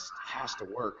 and he has to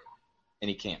work, and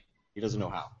he can't. He doesn't know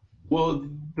how. Well,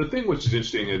 the thing which is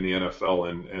interesting in the NFL,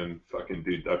 and fucking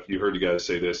dude, you heard you guys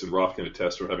say this, and Roth can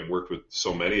attest for having worked with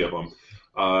so many of them,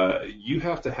 you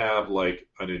have to have like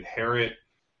an inherent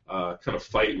kind of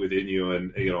fight within you,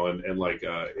 and like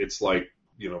it's like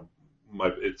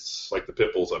it's like the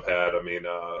pit bulls I've had. I mean,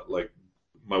 like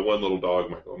my one little dog,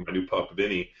 my new pup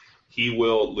Vinny, he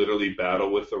will literally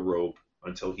battle with a rope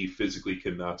until he physically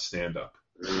cannot stand up.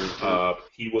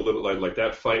 He will like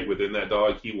that fight within that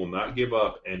dog. He will not give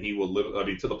up, and he will literally, I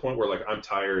mean, to the point where like I'm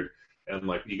tired, and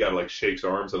like you gotta like shake his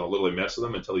arms, and I'll literally mess with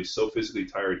him until he's so physically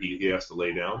tired he has to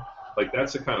lay down. Like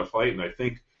that's the kind of fight, and I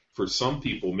think for some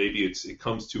people, maybe it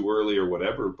comes too early or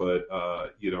whatever, but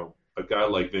a guy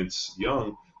like Vince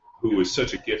Young, who is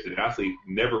such a gifted athlete,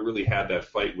 never really had that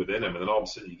fight within him, and then all of a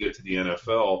sudden you get to the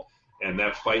NFL, and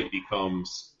that fight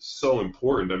becomes so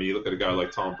important. I mean, you look at a guy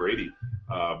like Tom Brady,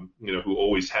 who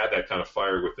always had that kind of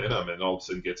fire within him, and all of a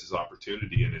sudden gets his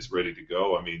opportunity and is ready to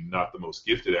go. I mean, not the most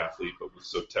gifted athlete, but was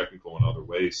so technical in other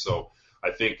ways. So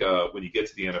I think when you get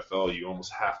to the NFL, you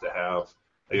almost have to have,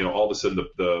 all of a sudden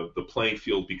the playing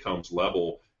field becomes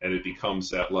level, and it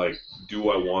becomes that, like, do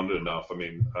I want it enough? I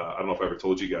mean, I don't know if I ever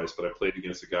told you guys, but I played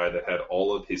against a guy that had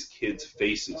all of his kids'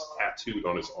 faces tattooed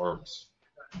on his arms.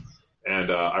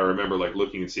 And I remember, like,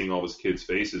 looking and seeing all his kids'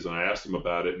 faces, and I asked him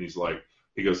about it, and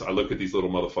he goes, I look at these little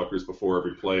motherfuckers before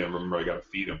every play, and remember I got to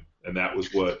feed them. And that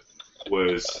was what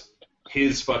was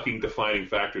his fucking defining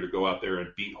factor to go out there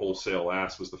and beat wholesale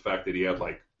ass, was the fact that he had,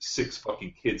 like, 6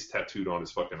 fucking kids tattooed on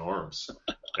his fucking arms.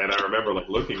 And I remember, like,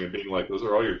 looking and being like, those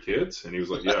are all your kids? And he was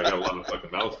like, yeah, I got a lot of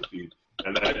fucking mouths to feed.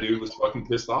 And that dude was fucking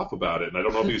pissed off about it. And I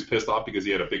don't know if he was pissed off because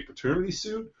he had a big paternity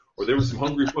suit, or there were some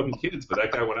hungry fucking kids, but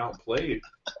that guy went out and played.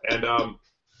 And,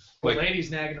 like,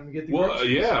 ladies nagging him to get the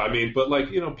yeah, I mean, but, like,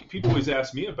 people always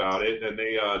ask me about it, and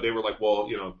they were like, well,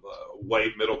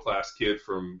 white middle-class kid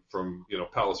from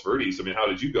Palos Verdes, I mean, how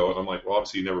did you go? And I'm like, well,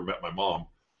 obviously you never met my mom.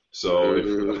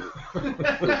 So,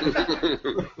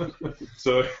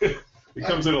 so it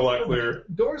comes in a lot clearer.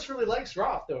 Doris really likes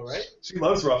Roth, though, right? She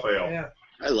loves Raphael. Yeah.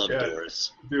 I love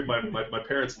Doris. Dude, my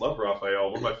parents love Raphael.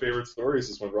 One of my favorite stories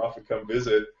is when Raph would come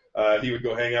visit. He would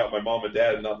go hang out with my mom and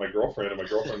dad and not my girlfriend, and my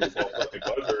girlfriend was all fucking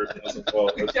butthurt.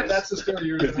 Well, Yeah, that's the story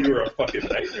you were because you were a fucking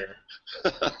nightmare.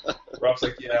 Rob's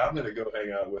like, yeah, I'm gonna go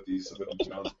hang out with these John's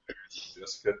parents and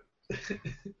Jessica.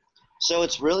 So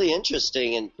it's really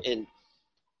interesting, and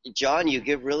John, you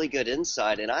give really good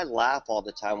insight, and I laugh all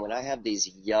the time when I have these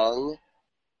young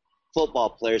football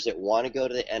players that want to go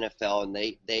to the NFL, and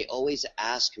they always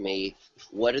ask me,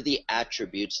 what are the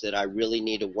attributes that I really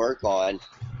need to work on?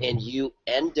 And you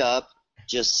end up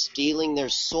just stealing their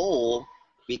soul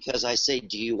because I say,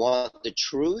 do you want the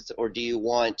truth or do you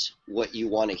want what you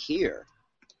want to hear?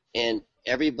 And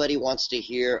everybody wants to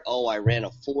hear, oh, I ran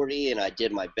a 40 and I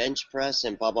did my bench press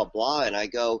and blah, blah, blah. And I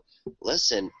go,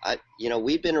 listen,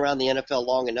 we've been around the NFL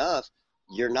long enough.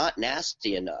 You're not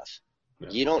nasty enough.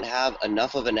 You don't have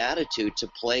enough of an attitude to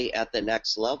play at the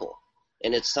next level.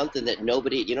 And it's something that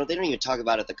nobody, they don't even talk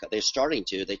about it. They're starting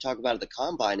to. They talk about at the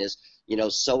combine is,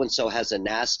 so-and-so has a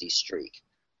nasty streak.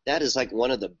 That is like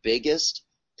one of the biggest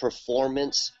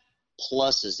performance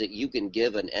pluses that you can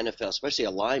give an NFL, especially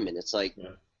a lineman. It's like,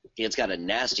 it's got a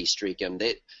nasty streak.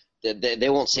 They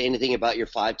won't say anything about your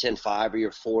 5'10", 5 or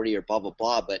your 40 or blah, blah,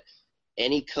 blah. But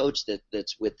any coach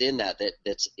that's within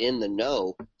that's in the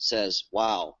know says,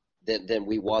 wow, then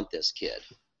we want this kid.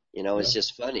 It's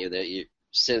just funny that you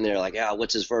sitting there like,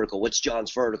 what's his vertical? What's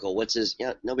John's vertical? What's his?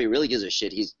 Nobody really gives a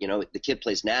shit. He's, the kid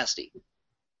plays nasty.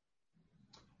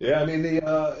 Yeah, I mean,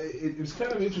 it was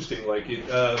kind of interesting. Like,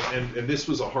 and this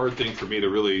was a hard thing for me to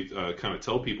really kind of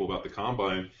tell people about the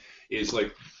combine. Is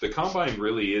like the combine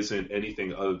really isn't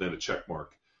anything other than a check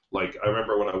mark. Like I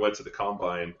remember when I went to the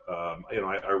combine,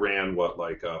 I ran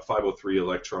 503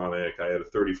 electronic. I had a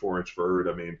 34-inch vert.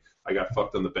 I mean, I got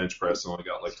fucked on the bench press and only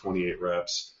got like 28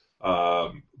 reps.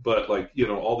 But like,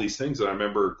 all these things that I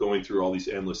remember going through all these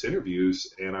endless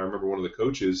interviews. And I remember one of the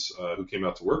coaches who came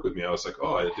out to work with me, I was like,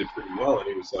 oh, I did pretty well. And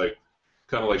he was like,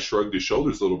 kind of like shrugged his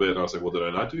shoulders a little bit. And I was like, well, did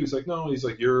I not do? He's like, no. He's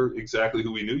like, you're exactly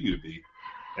who we knew you to be.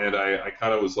 And I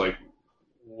kind of was like,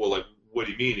 well, like, what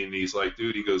do you mean? And he's like,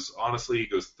 dude, he goes, honestly,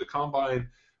 the combine,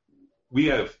 we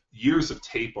have years of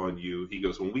tape on you. He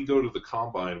goes, when we go to the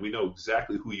combine, we know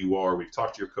exactly who you are. We've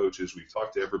talked to your coaches. We've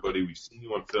talked to everybody. We've seen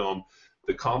you on film.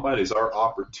 The combine is our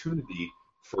opportunity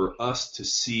for us to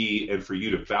see and for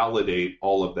you to validate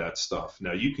all of that stuff.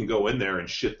 Now, you can go in there and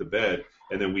shit the bed,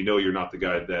 and then we know you're not the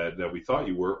guy that we thought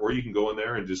you were, or you can go in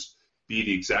there and just be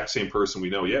the exact same person we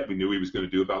know. Yeah, we knew he was going to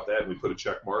do about that, and we put a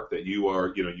check mark that you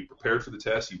are, you prepared for the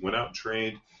test, you went out and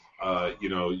trained, you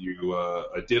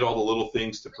did all the little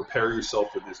things to prepare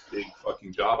yourself for this big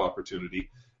fucking job opportunity,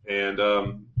 and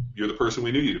you're the person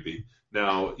we knew you to be.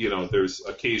 Now, there's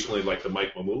occasionally like the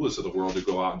Mike Mamulas of the world who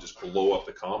go out and just blow up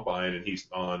the combine, and he's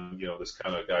on, this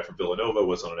kind of guy from Villanova,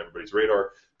 wasn't on everybody's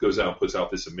radar, goes out and puts out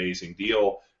this amazing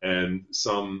deal, and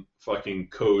some fucking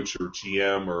coach or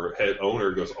GM or head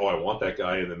owner goes, oh, I want that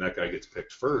guy, and then that guy gets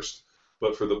picked first.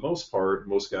 But for the most part,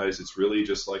 most guys, it's really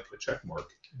just like a check mark.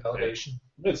 Validation.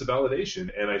 And it's a validation.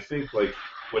 And I think like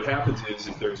what happens is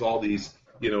if there's all these,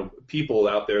 people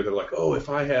out there that are like, oh, if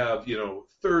I have,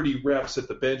 30 reps at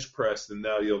the bench press, then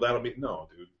now, that'll be, no,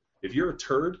 dude. If you're a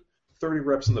turd, 30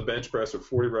 reps on the bench press or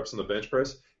 40 reps on the bench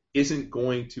press isn't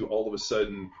going to all of a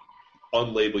sudden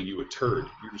unlabel you a turd.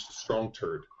 You're just a strong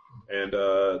turd. And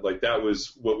like that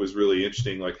was what was really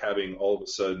interesting, like having all of a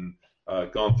sudden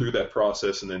gone through that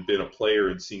process and then been a player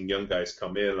and seeing young guys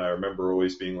come in. And I remember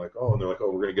always being like, oh, and they're like,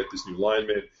 oh, we're going to get this new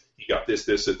lineman. He got this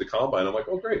at the combine. I'm like,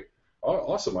 oh, great. Oh,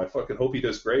 awesome. I fucking hope he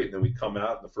does great. And then we come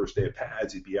out and the first day of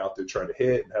pads, he'd be out there trying to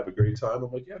hit and have a great time.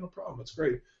 I'm like, yeah, no problem. That's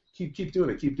great. Keep doing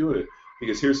it. Keep doing it.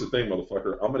 Because here's the thing,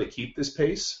 motherfucker. I'm going to keep this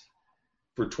pace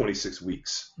for 26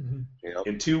 weeks. Mm-hmm. Yep.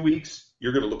 In 2 weeks,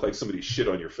 you're going to look like somebody shit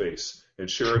on your face. And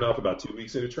sure enough, about 2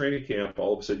 weeks into training camp,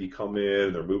 all of a sudden you come in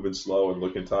and they're moving slow and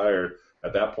looking tired.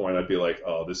 At that point, I'd be like,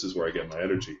 oh, this is where I get my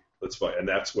energy. Let's fight. And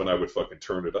that's when I would fucking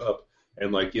turn it up.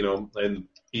 And like, and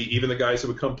even the guys that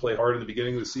would come play hard in the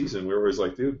beginning of the season, we were always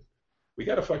like, dude, we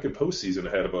got a fucking postseason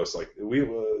ahead of us. Like the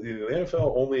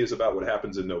NFL only is about what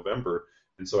happens in November.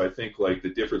 And so I think like the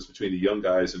difference between the young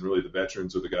guys and really the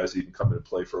veterans or the guys that even come in and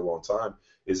play for a long time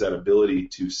is that ability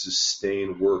to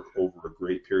sustain work over a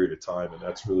great period of time. And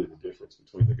that's really the difference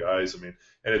between the guys. I mean,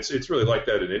 and it's really like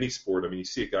that in any sport. I mean, you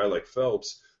see a guy like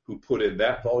Phelps who put in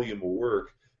that volume of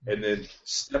work and then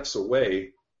steps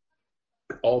away,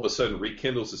 all of a sudden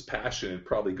rekindles his passion and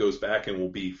probably goes back and will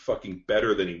be fucking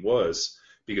better than he was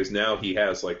because now he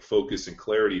has like focus and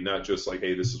clarity, not just like,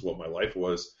 hey, this is what my life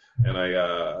was.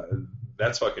 And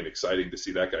that's fucking exciting to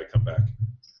see that guy come back.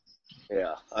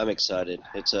 Yeah, I'm excited.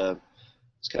 It's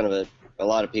kind of a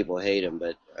lot of people hate him,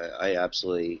 but I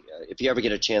absolutely, if you ever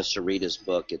get a chance to read his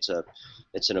book, it's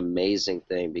an amazing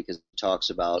thing because it talks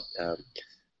about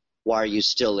why are you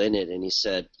still in it? And he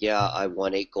said, yeah, I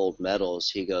won 8 gold medals.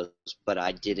 He goes, but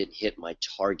I didn't hit my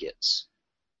targets.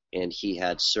 And he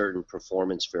had certain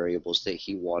performance variables that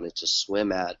he wanted to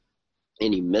swim at,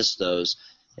 and he missed those.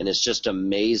 And it's just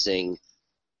amazing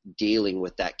dealing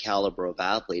with that caliber of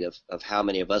athlete, of how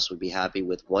many of us would be happy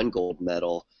with 1 gold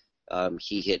medal.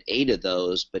 He hit 8 of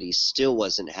those, but he still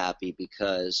wasn't happy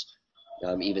because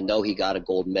even though he got a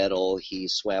gold medal, he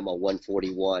swam a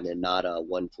 141 and not a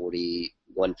 140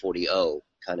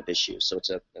 kind of issue. So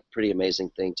it's a pretty amazing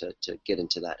thing to get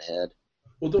into that head.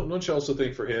 Well, don't you also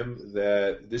think for him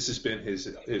that this has been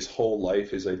his whole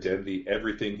life, his identity,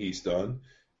 everything he's done,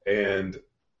 and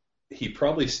he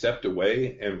probably stepped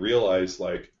away and realized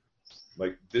like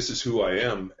this is who I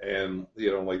am, and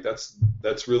like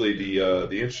that's really the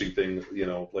interesting thing,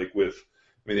 like with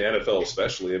the NFL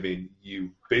especially. I mean, you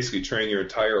basically train your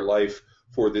entire life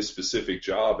for this specific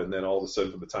job, and then all of a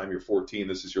sudden, from the time you're 14,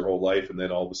 this is your whole life, and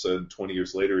then all of a sudden, 20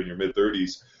 years later, in your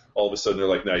mid-30s, all of a sudden they're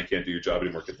like, "No, you can't do your job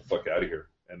anymore. Get the fuck out of here."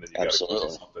 And then you got to go do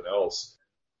something else.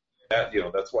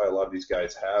 That's why a lot of these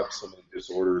guys have so many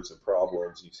disorders and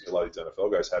problems. You see a lot of these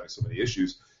NFL guys having so many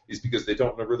issues, is because they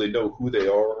don't really know who they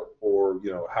are, or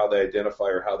how they identify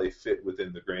or how they fit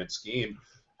within the grand scheme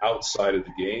outside of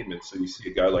the game. And so you see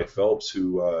a guy like Phelps,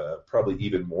 who probably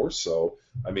even more so.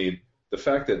 I mean, the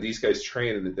fact that these guys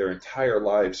train their entire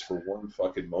lives for one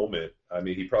fucking moment. I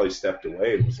mean, he probably stepped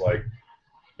away and was like,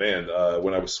 man,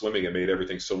 when I was swimming, it made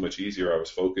everything so much easier. I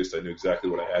was focused. I knew exactly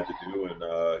what I had to do, and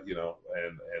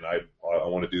and I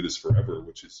want to do this forever,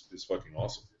 which is fucking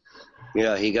awesome.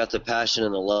 Yeah, he got the passion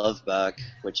and the love back,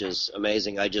 which is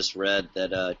amazing. I just read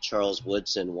that Charles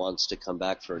Woodson wants to come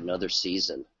back for another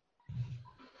season.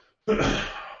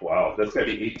 Wow, that's got to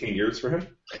be 18 years for him.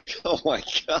 Oh my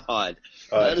God,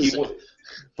 but he's still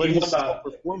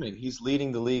performing. He's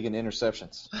leading the league in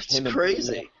interceptions. That's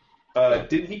crazy.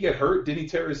 Didn't he get hurt? Didn't he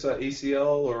tear his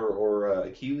ACL or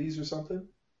Achilles or something?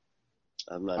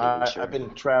 I'm not even sure. I've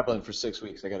been traveling for 6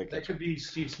 weeks. I got to That could be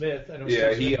Steve Smith. I know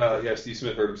Steve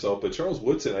Smith hurt himself. But Charles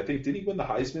Woodson, I think, did he win the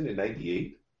Heisman in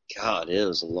 '98? God, it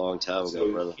was a long time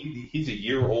ago, brother. He's a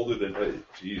year older than.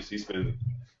 He's been,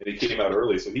 and he came out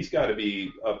early, so he's got to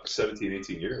be up 17,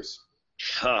 18 years.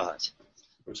 God,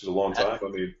 which is a long time. I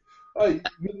mean.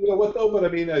 You know what though? But I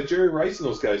mean, Jerry Rice and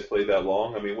those guys played that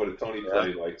long. I mean, what did Tony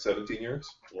play? Like 17 years?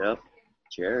 Yep,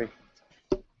 Jerry.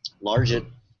 Largent.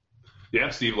 Yeah,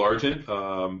 Steve Largent.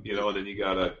 And then you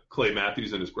got Clay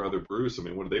Matthews and his brother Bruce. I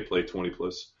mean, what did they play? 20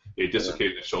 plus. He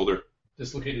dislocated his shoulder.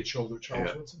 Dislocated shoulder,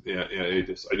 Charles Woodson. Yeah.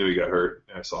 I knew he got hurt.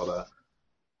 I saw that.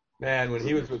 Man, when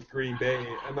he was with Green Bay,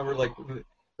 I remember like when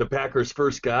the Packers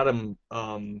first got him.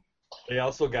 They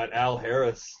also got Al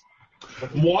Harris.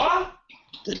 What?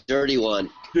 The dirty one.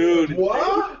 Dude,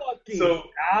 what? They fucking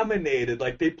dominated.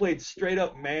 Like, they played straight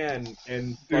up man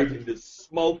and fucking just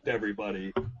smoked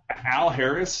everybody. Al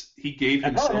Harris, he gave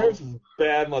himself... Al Harris is a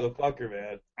bad motherfucker,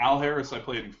 man. Al Harris, I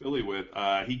played in Philly with,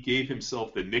 he gave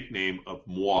himself the nickname of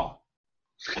Moi.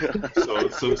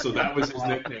 so that was his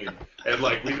nickname. And,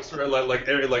 like, we just were like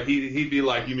he'd be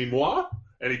like, you mean moi?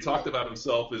 And he talked about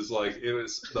himself as, like, it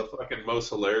was the fucking most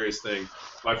hilarious thing.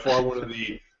 By far one of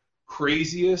the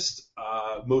craziest,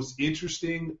 most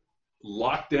interesting,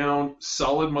 lockdown,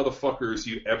 solid motherfuckers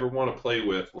you ever want to play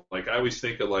with. Like, I always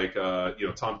think of, like,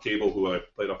 Tom Cable, who I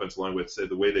played offensive line with, said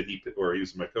the way that he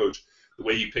was my coach, the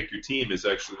way you pick your team is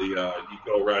actually you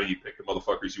go around and you pick the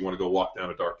motherfuckers you want to go walk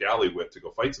down a dark alley with to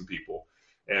go fight some people.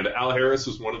 And Al Harris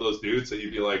was one of those dudes that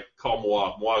you'd be like, call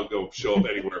Moi. Moi go show up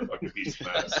anywhere and fucking beat some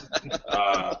ass.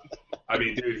 I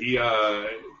mean, dude,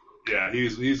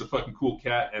 he's a fucking cool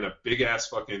cat and a big ass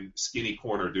fucking skinny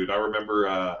corner, dude. I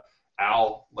remember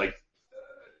Al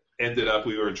ended up,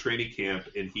 we were in training camp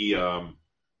and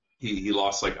he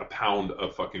lost like a pound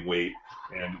of fucking weight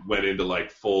and went into like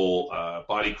full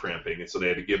body cramping, and so they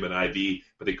had to give him an IV,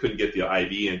 but they couldn't get the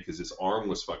IV in because his arm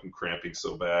was fucking cramping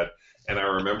so bad. And I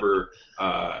remember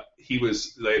they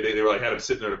were like had him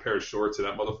sitting there in a pair of shorts, and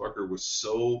that motherfucker was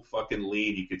so fucking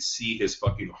lean you could see his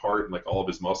fucking heart and like all of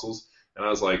his muscles. And I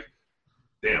was like,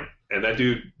 damn. And that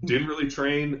dude didn't really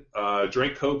train,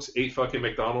 drank Cokes, ate fucking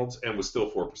McDonald's, and was still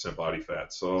 4% body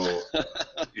fat. So,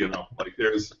 like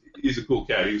he's a cool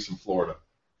cat. He was from Florida.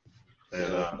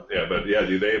 And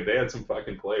dude, they had some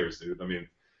fucking players, dude. I mean,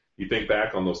 you think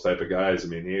back on those type of guys. I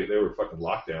mean, they were fucking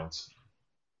lockdowns.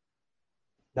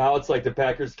 Now it's like the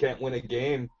Packers can't win a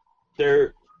game.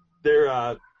 They're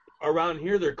around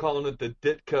here they're calling it the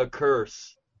Ditka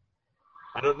curse.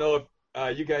 I don't know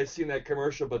if you guys seen that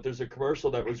commercial, but there's a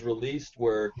commercial that was released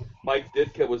where Mike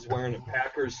Ditka was wearing a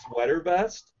Packers sweater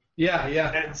vest. Yeah.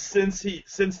 And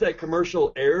since that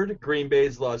commercial aired, Green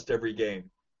Bay's lost every game.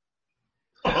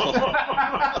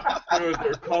 Dude,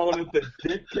 they're calling it the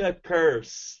Ditka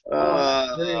curse.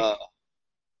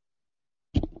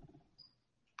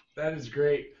 That is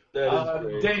great. That is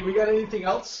great. Danny, we got anything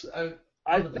else?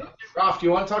 I think Ralph, do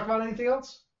you want to talk about anything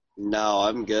else? No,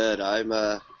 I'm good. I'm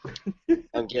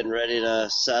getting ready to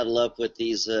saddle up with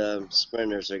these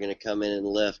sprinters. They're going to come in and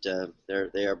lift.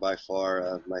 They are by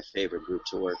far my favorite group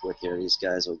to work with here. These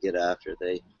guys will get after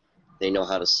it. They know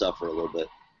how to suffer a little bit.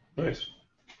 Nice.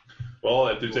 Well,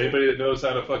 if there's anybody that knows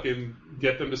how to fucking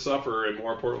get them to suffer and,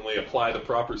 more importantly, apply the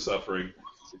proper suffering,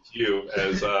 it's you,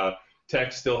 as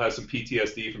Tex still has some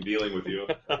PTSD from dealing with you.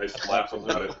 I just laugh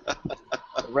about it.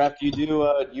 Raph,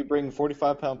 you bring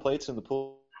 45-pound plates in the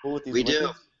pool with these? We do.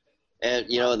 And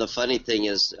the funny thing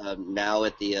is, now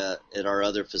at our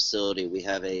other facility, we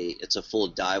have it's a full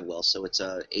dive well, so it's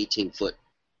a 18-foot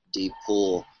deep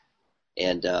pool,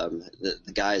 and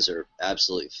the guys are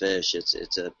absolute fish.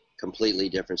 It's a completely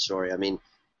different story. I mean,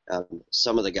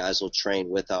 some of the guys will train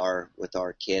with our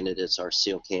candidates, our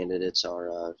SEAL candidates,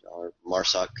 our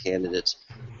MARSOC candidates,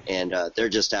 and they're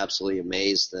just absolutely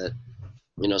amazed that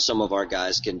some of our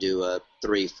guys can do a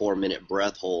 3-4 minute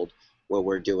breath hold where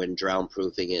we're doing drown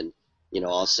proofing, and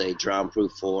I'll say drown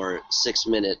proof for 6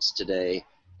 minutes today,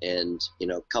 and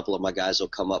a couple of my guys will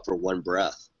come up for one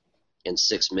breath in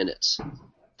 6 minutes.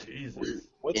 Jesus.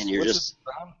 What's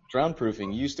drown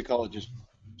proofing? You used to call it just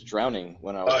drowning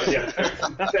when I was. Yeah,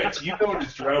 Tex, you know it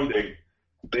is drowning.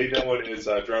 They know it is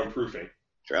drown proofing.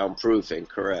 Drown proofing,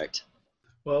 correct.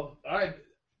 Well, all right.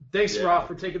 Thanks, Ralph,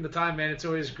 for taking the time, man. It's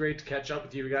always great to catch up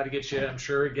with you. We got to get you, I'm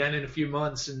sure, again in a few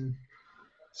months and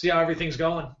see how everything's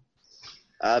going.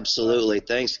 Absolutely.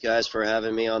 Thanks, guys, for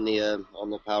having me on the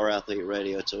Power Athlete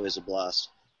Radio. It's always a blast.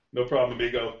 No problem,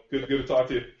 amigo. Good to talk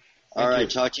to you. All right.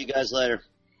 Talk to you guys later.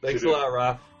 Thanks a lot,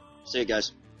 Ralph. See you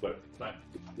guys. Bye.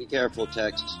 Be careful,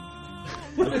 Texas.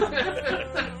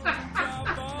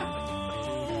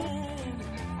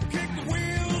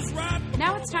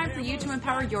 Now it's time for you to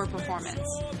empower your performance.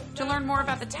 To learn more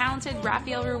about the talented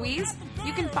Rafael Ruiz,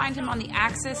 you can find him on the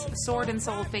Axis Sword and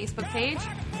Soul Facebook page,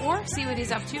 or see what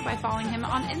he's up to by following him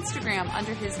on Instagram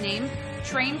under his name,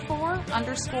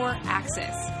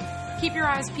 train4_Axis. Keep your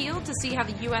eyes peeled to see how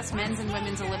the U.S. men's and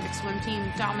women's Olympic swim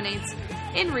team dominates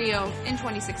in Rio in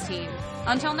 2016.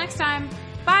 Until next time,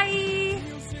 bye!